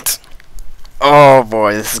 dang it. Oh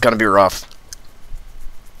boy, this is gonna be rough.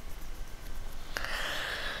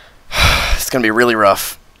 It's gonna be really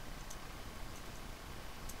rough.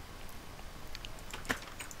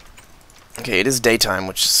 Okay, it is daytime,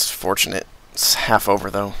 which is fortunate. It's half over,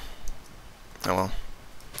 though. Oh well.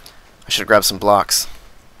 I should have grabbed some blocks.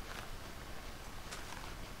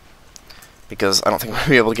 Because I don't think I'm going to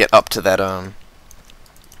be able to get up to that,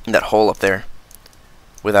 that hole up there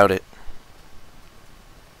without it.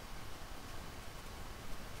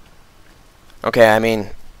 Okay, I mean,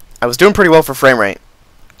 I was doing pretty well for frame rate.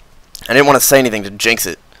 I didn't want to say anything to jinx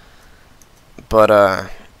it. But,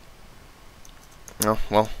 no,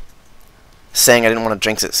 well, saying I didn't want to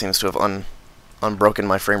jinx it seems to have unbroken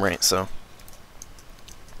my frame rate, so.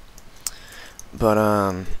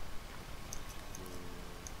 But,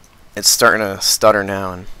 it's starting to stutter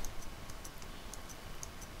now, and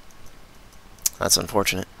that's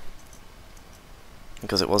unfortunate.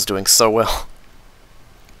 Because it was doing so well.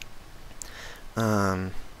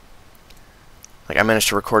 Like, I managed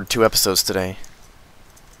to record 2 episodes today.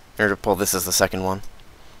 Well, this is the second one.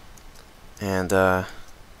 And,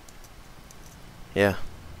 yeah.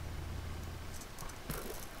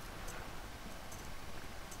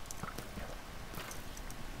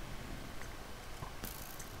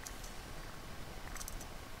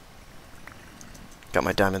 Got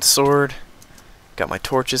my diamond sword. Got my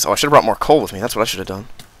torches. Oh, I should have brought more coal with me. That's what I should have done.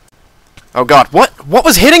 Oh god, what? What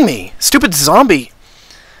was hitting me? Stupid zombie!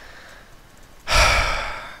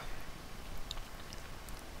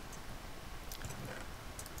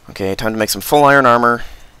 Okay, time to make some full iron armor.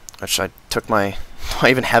 Which I took my... Do I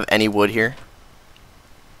even have any wood here?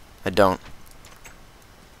 I don't.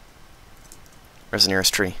 Where's the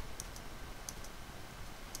nearest tree?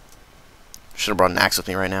 Should have brought an axe with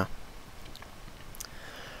me right now.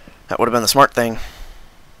 That would have been the smart thing.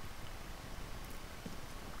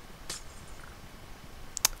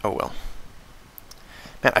 Oh well.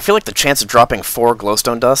 Man, I feel like the chance of dropping 4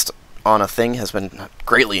 glowstone dust on a thing has been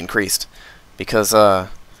greatly increased. Because,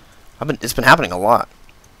 it's been happening a lot.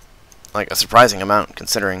 Like, a surprising amount,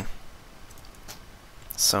 considering.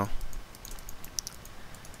 So.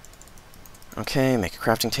 Okay, make a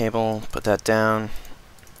crafting table, put that down.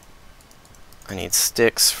 I need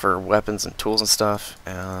sticks for weapons and tools and stuff.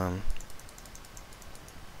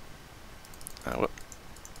 Whoop.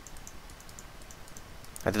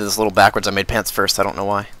 I did this a little backwards. I made pants first. I don't know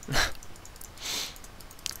why.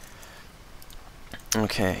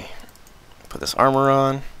 Okay. Put this armor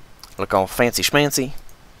on. Look all fancy schmancy.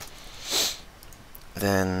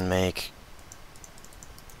 Then make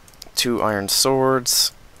 2 iron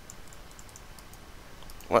swords.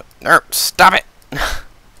 What? No, stop it!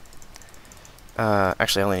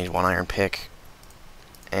 Actually, I only need 1 iron pick.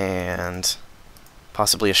 And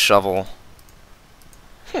possibly a shovel.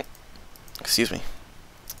 Excuse me.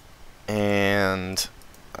 And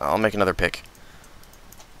I'll make another pick.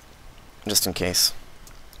 Just in case.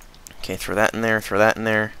 Okay, throw that in there, throw that in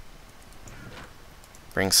there.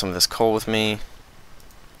 Bring some of this coal with me.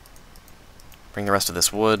 Bring the rest of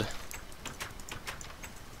this wood.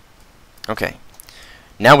 Okay.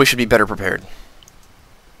 Now we should be better prepared.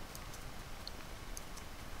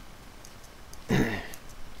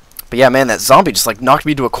 But yeah, man, that zombie just like knocked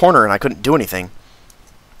me to a corner and I couldn't do anything.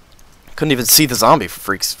 Couldn't even see the zombie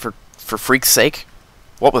for freak's sake.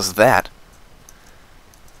 What was that?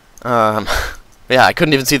 Yeah, I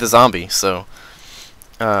couldn't even see the zombie, so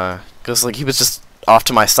because like he was just off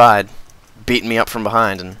to my side, beating me up from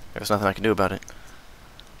behind, and there was nothing I could do about it.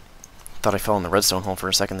 Thought I fell in the redstone hole for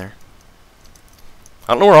a second there.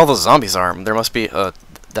 I don't know where all those zombies are. There must be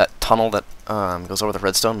that tunnel that goes over the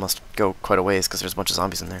redstone must go quite a ways because there's a bunch of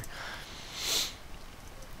zombies in there.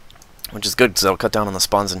 Which is good because that'll cut down on the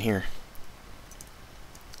spawns in here.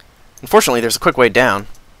 Unfortunately, there's a quick way down.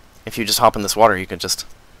 If you just hop in this water, you can just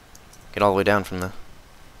Get all the way down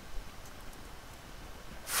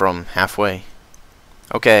from halfway.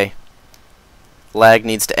 Okay. Lag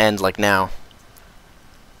needs to end, like, now.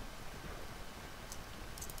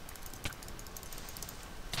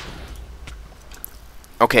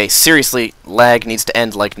 Okay, seriously, lag needs to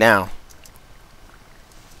end, like, now.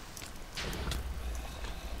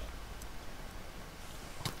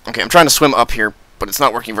 Okay, I'm trying to swim up here, but it's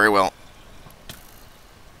not working very well.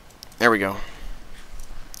 There we go.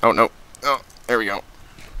 Oh, no. Oh, there we go.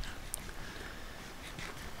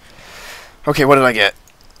 Okay, what did I get?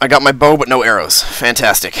 I got my bow, but no arrows.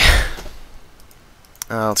 Fantastic.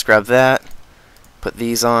 Let's grab that. Put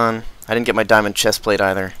these on. I didn't get my diamond chest plate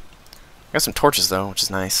either. I got some torches, though, which is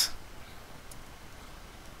nice.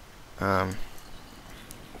 Whoa,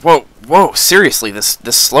 whoa, seriously, this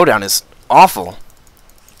slowdown is awful.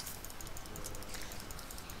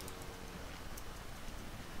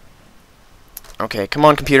 Okay, come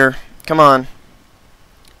on, computer. Come on.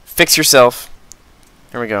 Fix yourself.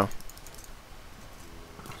 There we go.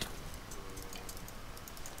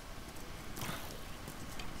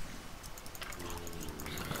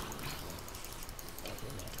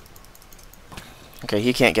 Okay,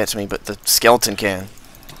 he can't get to me, but the skeleton can.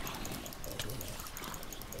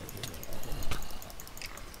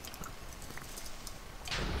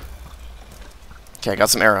 Okay, I got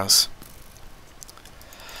some arrows.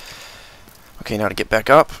 Okay, now to get back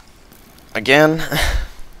up. Again.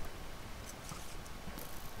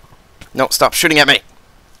 No, stop shooting at me!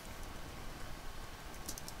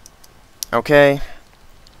 Okay.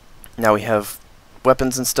 Now we have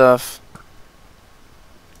weapons and stuff.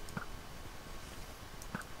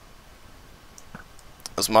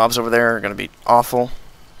 Those mobs over there are going to be awful.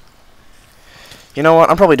 You know what?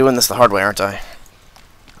 I'm probably doing this the hard way, aren't I?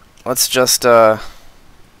 Let's just, well,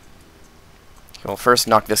 first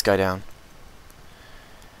knock this guy down.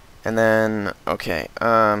 And then, okay,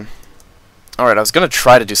 alright, I was going to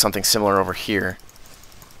try to do something similar over here.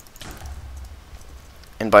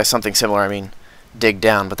 And by something similar, I mean dig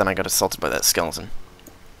down, but then I got assaulted by that skeleton.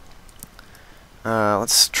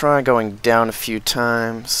 Let's try going down a few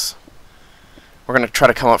times. We're going to try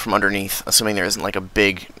to come up from underneath, assuming there isn't like a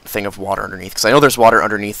big thing of water underneath. Because I know there's water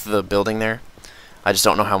underneath the building there. I just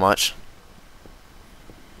don't know how much.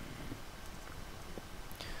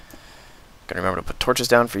 Gotta remember to put torches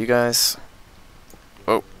down for you guys.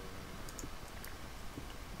 Oh.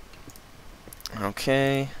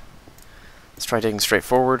 Okay. Let's try digging straight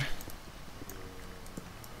forward.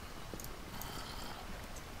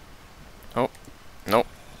 Oh. Nope.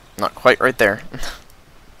 Not quite right there.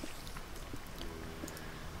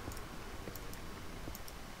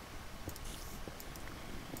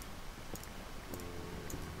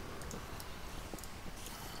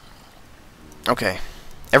 Okay.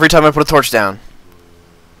 Every time I put a torch down.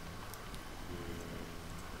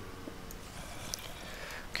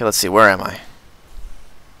 Okay, let's see. Where am I?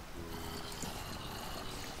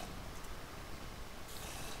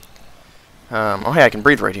 Oh, hey, I can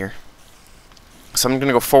breathe right here. So I'm going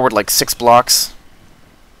to go forward like 6 blocks.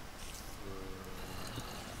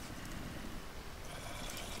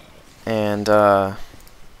 And, of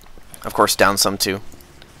course, down some, too.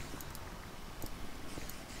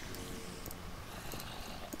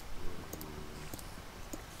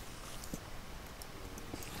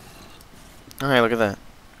 Alright, look at that.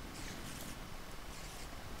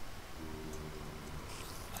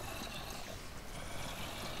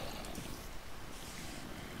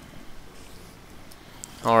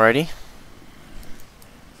 Alrighty.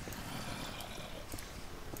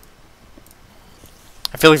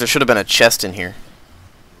 I feel like there should have been a chest in here.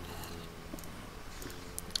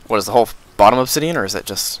 What, is the whole bottom obsidian, or is that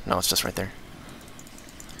just... No, it's just right there.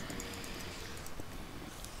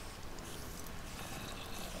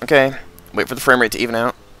 Okay. Wait for the frame rate to even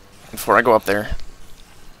out before I go up there.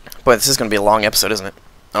 Boy, this is going to be a long episode, isn't it?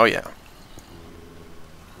 Oh, yeah.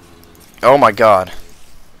 Oh, my God.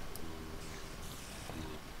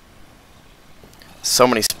 So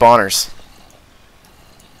many spawners.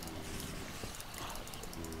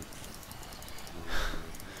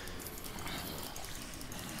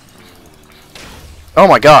 Oh,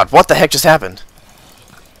 my God. What the heck just happened?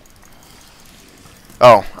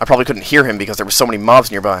 Oh, I probably couldn't hear him because there were so many mobs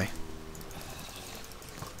nearby.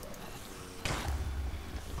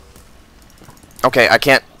 Okay, I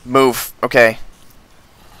can't move. Okay.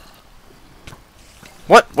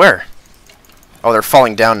 What? Where? Oh, they're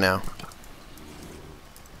falling down now.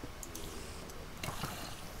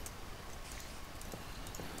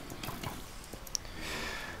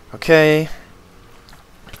 Okay.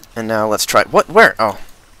 And now let's try... What? Where? Oh.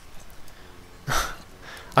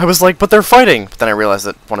 I was like, but they're fighting! But then I realized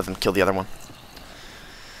that one of them killed the other one.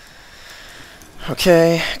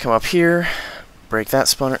 Okay, come up here. Break that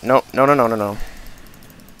spawner. No, no, no, no, no, no.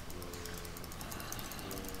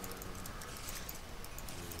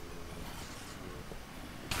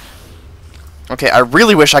 Okay, I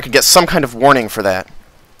really wish I could get some kind of warning for that.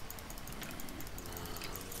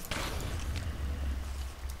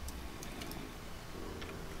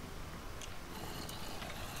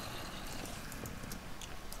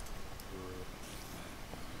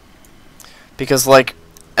 Because, like,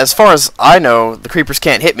 as far as I know, the creepers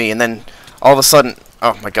can't hit me, and then all of a sudden...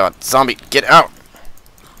 Oh my god, zombie, get out!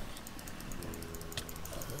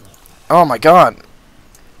 Oh my god.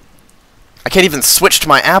 I can't even switch to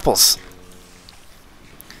my apples.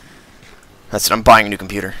 That's it, I'm buying a new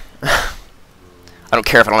computer. I don't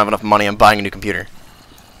care if I don't have enough money, I'm buying a new computer.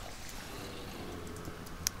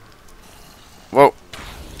 Whoa.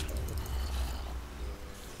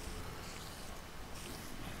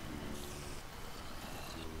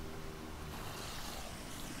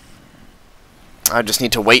 I just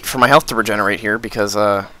need to wait for my health to regenerate here, because,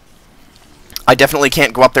 I definitely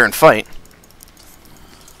can't go up there and fight.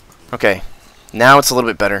 Okay. Now it's a little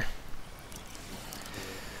bit better.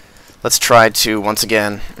 Let's try to, once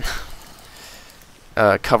again,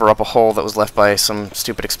 cover up a hole that was left by some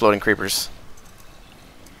stupid exploding creepers.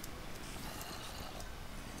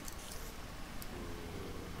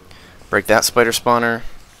 Break that spider spawner.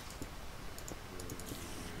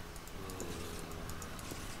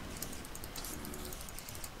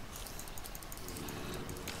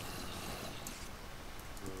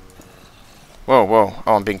 Whoa, whoa.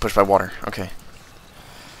 Oh, I'm being pushed by water. Okay.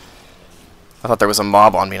 I thought there was a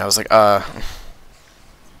mob on me, and I was like,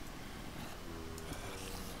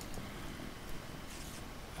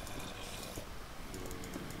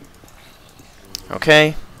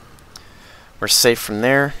 Okay. We're safe from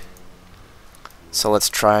there. So let's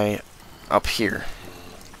try up here.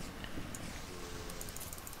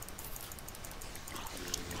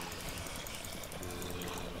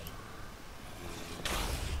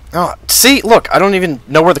 Oh, see? Look, I don't even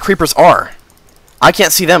know where the creepers are. I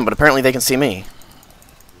can't see them, but apparently they can see me.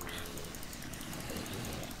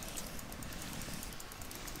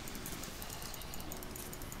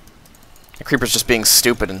 The creeper's just being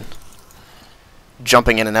stupid and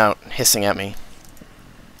jumping in and out, hissing at me.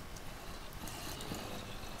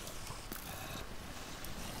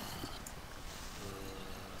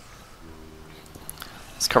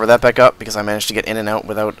 Let's cover that back up, because I managed to get in and out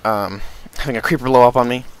without having a creeper blow up on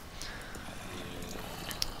me.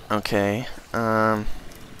 Okay, I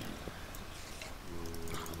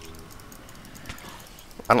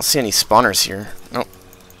don't see any spawners here. Nope.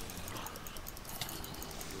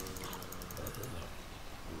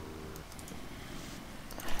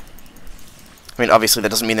 I mean, obviously that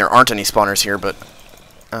doesn't mean there aren't any spawners here, but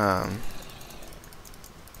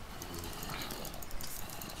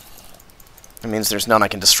it means there's none I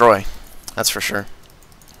can destroy. That's for sure.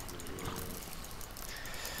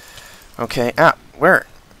 Okay, where?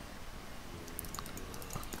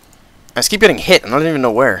 I just keep getting hit, and I don't even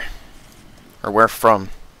know where. Or where from.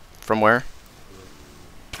 From where?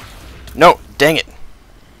 No! Dang it!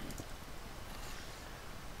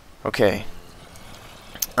 Okay.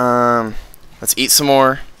 Let's eat some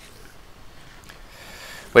more.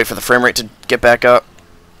 Wait for the frame rate to get back up.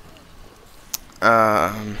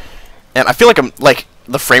 And I feel like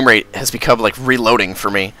the frame rate has become, like, reloading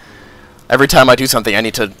for me. Every time I do something, I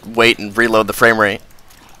need to wait and reload the frame rate.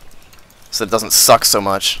 So it doesn't suck so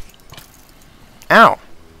much. Ow!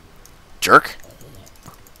 Jerk.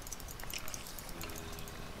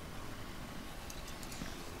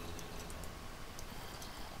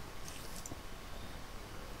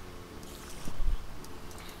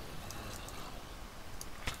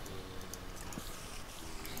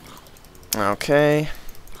 Okay.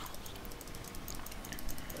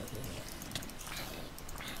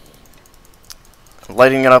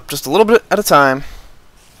 Lighting it up just a little bit at a time.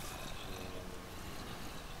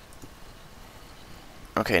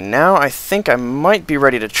 Okay, now I think I might be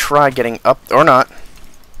ready to try getting up, or not.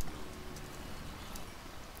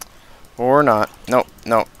 Or not. No,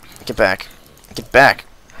 no. Get back. Get back.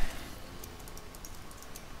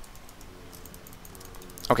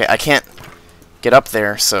 Okay, I can't get up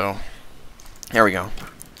there, so... There we go.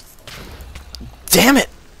 Damn it!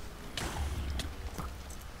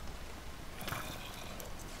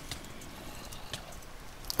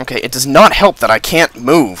 Okay, it does not help that I can't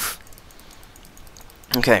move.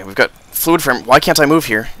 Okay, we've got fluid frame. Why can't I move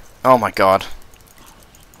here? Oh my god.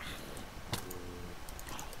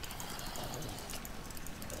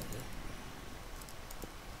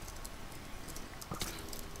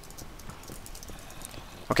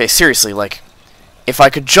 Okay, seriously, like, if I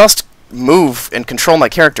could just move and control my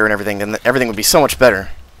character and everything, then everything would be so much better.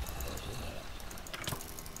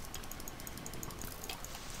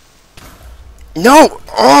 No!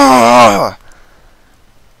 Ugh!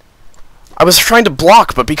 I was trying to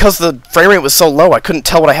block, but because the frame rate was so low, I couldn't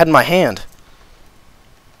tell what I had in my hand.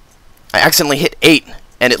 I accidentally hit 8,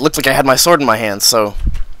 and it looked like I had my sword in my hand, so...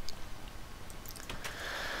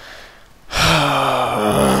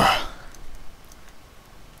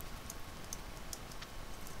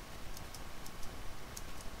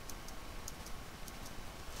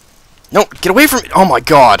 No, get away from me! Oh my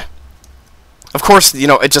god! Of course, you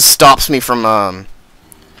know, it just stops me from,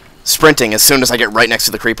 sprinting as soon as I get right next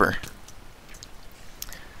to the creeper.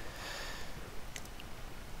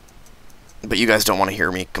 But you guys don't want to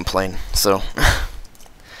hear me complain, so...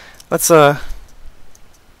 let's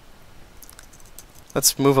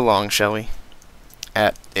move along, shall we?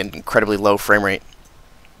 At an incredibly low frame rate.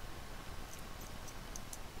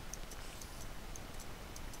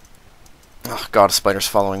 Oh god, a spider's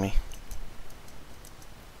following me.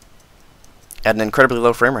 At an incredibly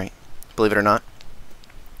low frame rate, believe it or not.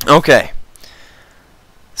 Okay.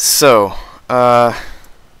 So, let's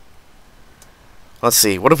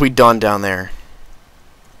see, what have we done down there?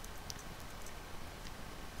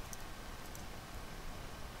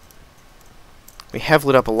 We have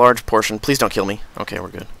lit up a large portion. Please don't kill me. Okay, we're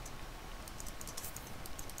good.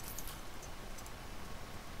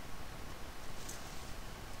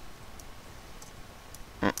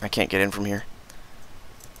 I can't get in from here.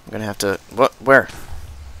 I'm gonna have to... What? Where?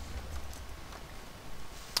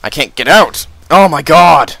 I can't get out! Oh my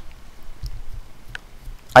god!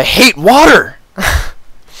 I hate water!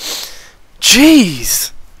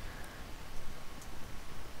 Jeez!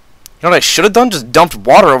 You know what I should have done? Just dumped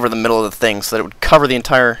water over the middle of the thing so that it would cover the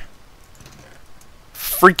entire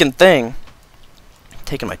freaking thing. I'm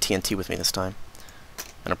taking my TNT with me this time.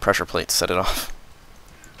 And a pressure plate to set it off.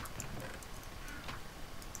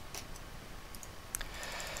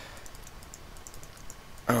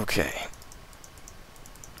 Okay.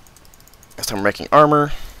 Next time we're making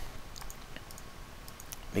armor.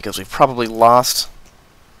 Because we've probably lost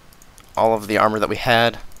all of the armor that we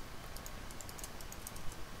had.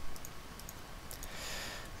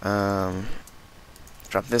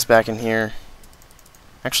 Drop this back in here.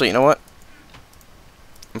 Actually, you know what?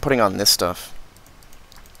 I'm putting on this stuff.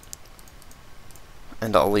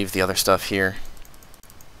 And I'll leave the other stuff here.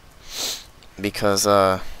 Because,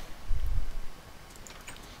 oh,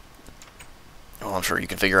 I'm sure you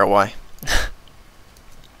can figure out why.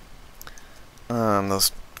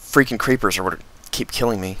 Those freaking creepers are what keep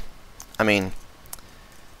killing me. I mean,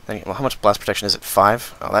 well, how much blast protection is it?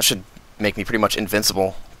 5? Oh, that should make me pretty much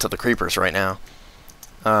invincible to the creepers right now.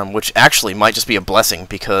 Which actually might just be a blessing,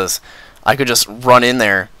 because I could just run in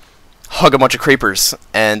there, hug a bunch of creepers,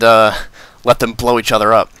 and let them blow each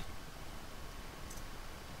other up.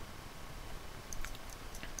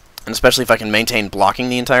 And especially if I can maintain blocking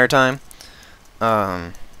the entire time.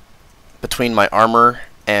 Between my armor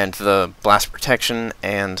and the blast protection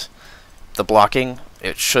and the blocking,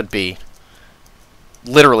 it should be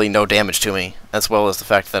literally no damage to me, as well as the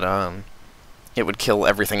fact that it would kill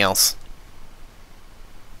everything else.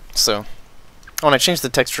 So, oh, and I changed the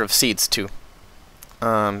texture of seeds too.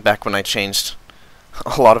 Back when I changed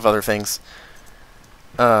a lot of other things.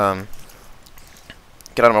 Get out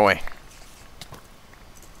of my way.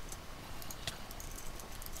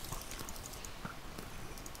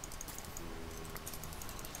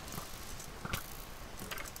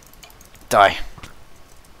 Die.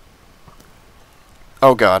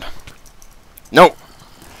 Oh god. No!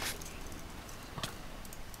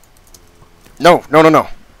 No, no, no, no.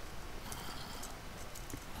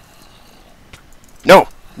 No!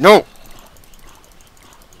 No!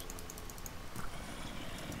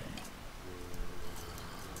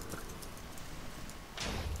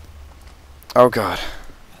 Oh god.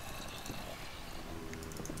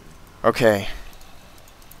 Okay.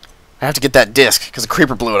 I have to get that disc, because the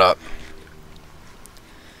creeper blew it up.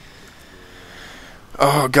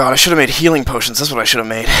 Oh god, I should have made healing potions. That's what I should have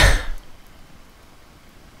made.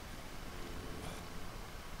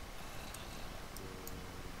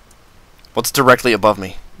 What's directly above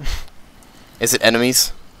me? Is it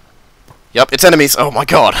enemies? Yup, it's enemies. Oh my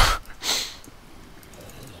god. I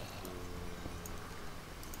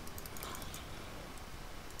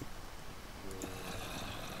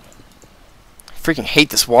freaking hate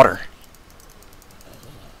this water.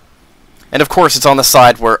 And of course it's on the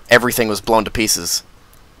side where everything was blown to pieces.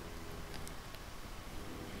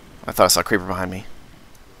 I thought I saw a creeper behind me.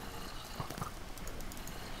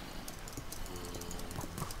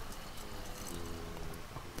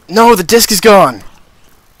 No, the disc is gone!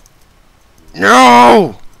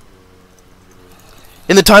 No!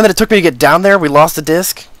 In the time that it took me to get down there, we lost the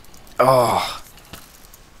disc? Oh.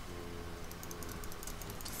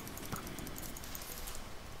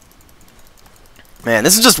 Man,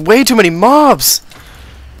 this is just way too many mobs!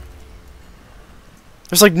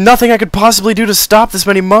 There's like nothing I could possibly do to stop this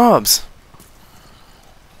many mobs.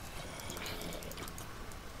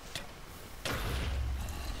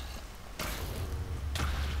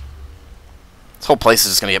 This whole place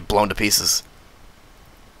is just gonna get blown to pieces.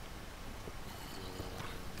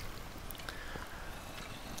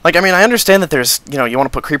 Like, I mean, I understand that there's, you know, you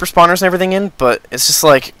want to put creeper spawners and everything in, but it's just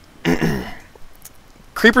like...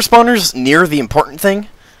 creeper spawners near the important thing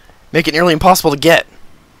make it nearly impossible to get.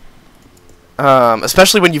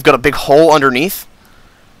 Especially when you've got a big hole underneath.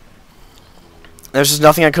 There's just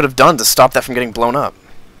nothing I could have done to stop that from getting blown up.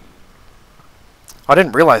 I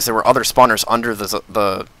didn't realize there were other spawners under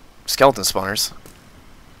the skeleton spawners.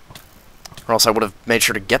 Or else I would have made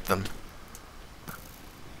sure to get them.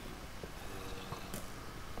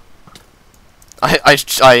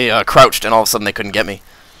 I crouched and all of a sudden they couldn't get me.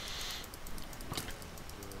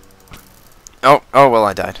 Oh well,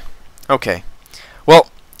 I died. Okay. Well,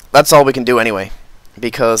 that's all we can do anyway,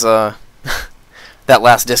 because that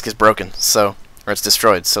last disc is broken, so, or it's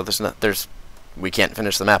destroyed, so we can't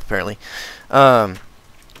finish the map apparently. But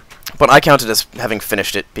I counted as having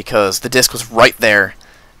finished it because the disc was right there,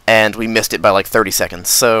 and we missed it by like 30 seconds.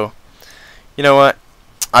 So, you know what?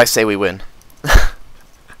 I say we win.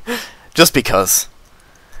 Just because.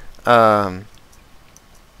 So,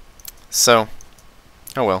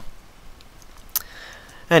 oh well.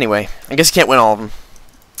 Anyway, I guess you can't win all of them.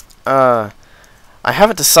 I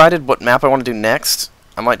haven't decided what map I want to do next.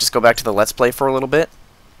 I might just go back to the Let's Play for a little bit.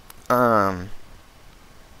 But,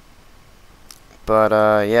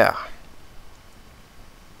 yeah.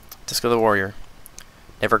 Disco the Warrior.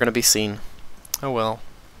 Never gonna be seen. Oh well.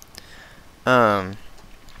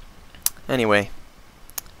 Anyway.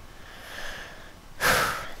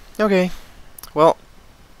 Okay. Well,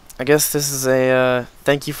 I guess this is a,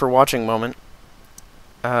 thank you for watching moment.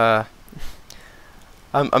 I'm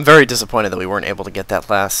very disappointed that we weren't able to get that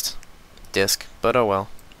last disc, but oh well.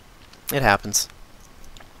 It happens.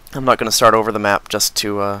 I'm not gonna start over the map just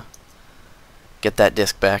to, get that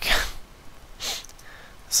disc back.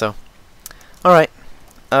 So, alright.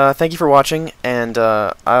 Thank you for watching, and,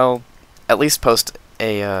 I'll at least post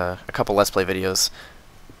a couple Let's Play videos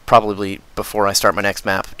probably before I start my next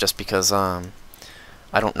map, just because, I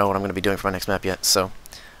don't know what I'm gonna be doing for my next map yet, so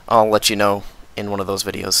I'll let you know in one of those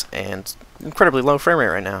videos, and incredibly low frame rate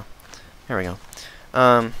right now. There we go.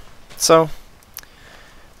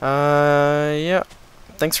 Yeah,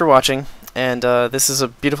 thanks for watching, and this is a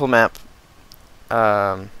beautiful map.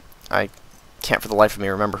 I can't for the life of me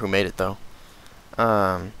remember who made it, though.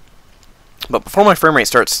 But before my frame rate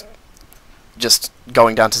starts just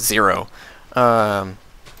going down to 0,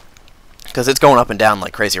 because it's going up and down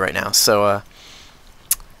like crazy right now, so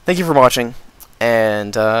thank you for watching,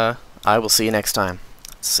 and I will see you next time.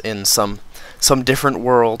 It's in some different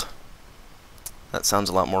world. That sounds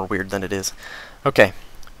a lot more weird than it is. Okay,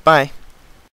 bye.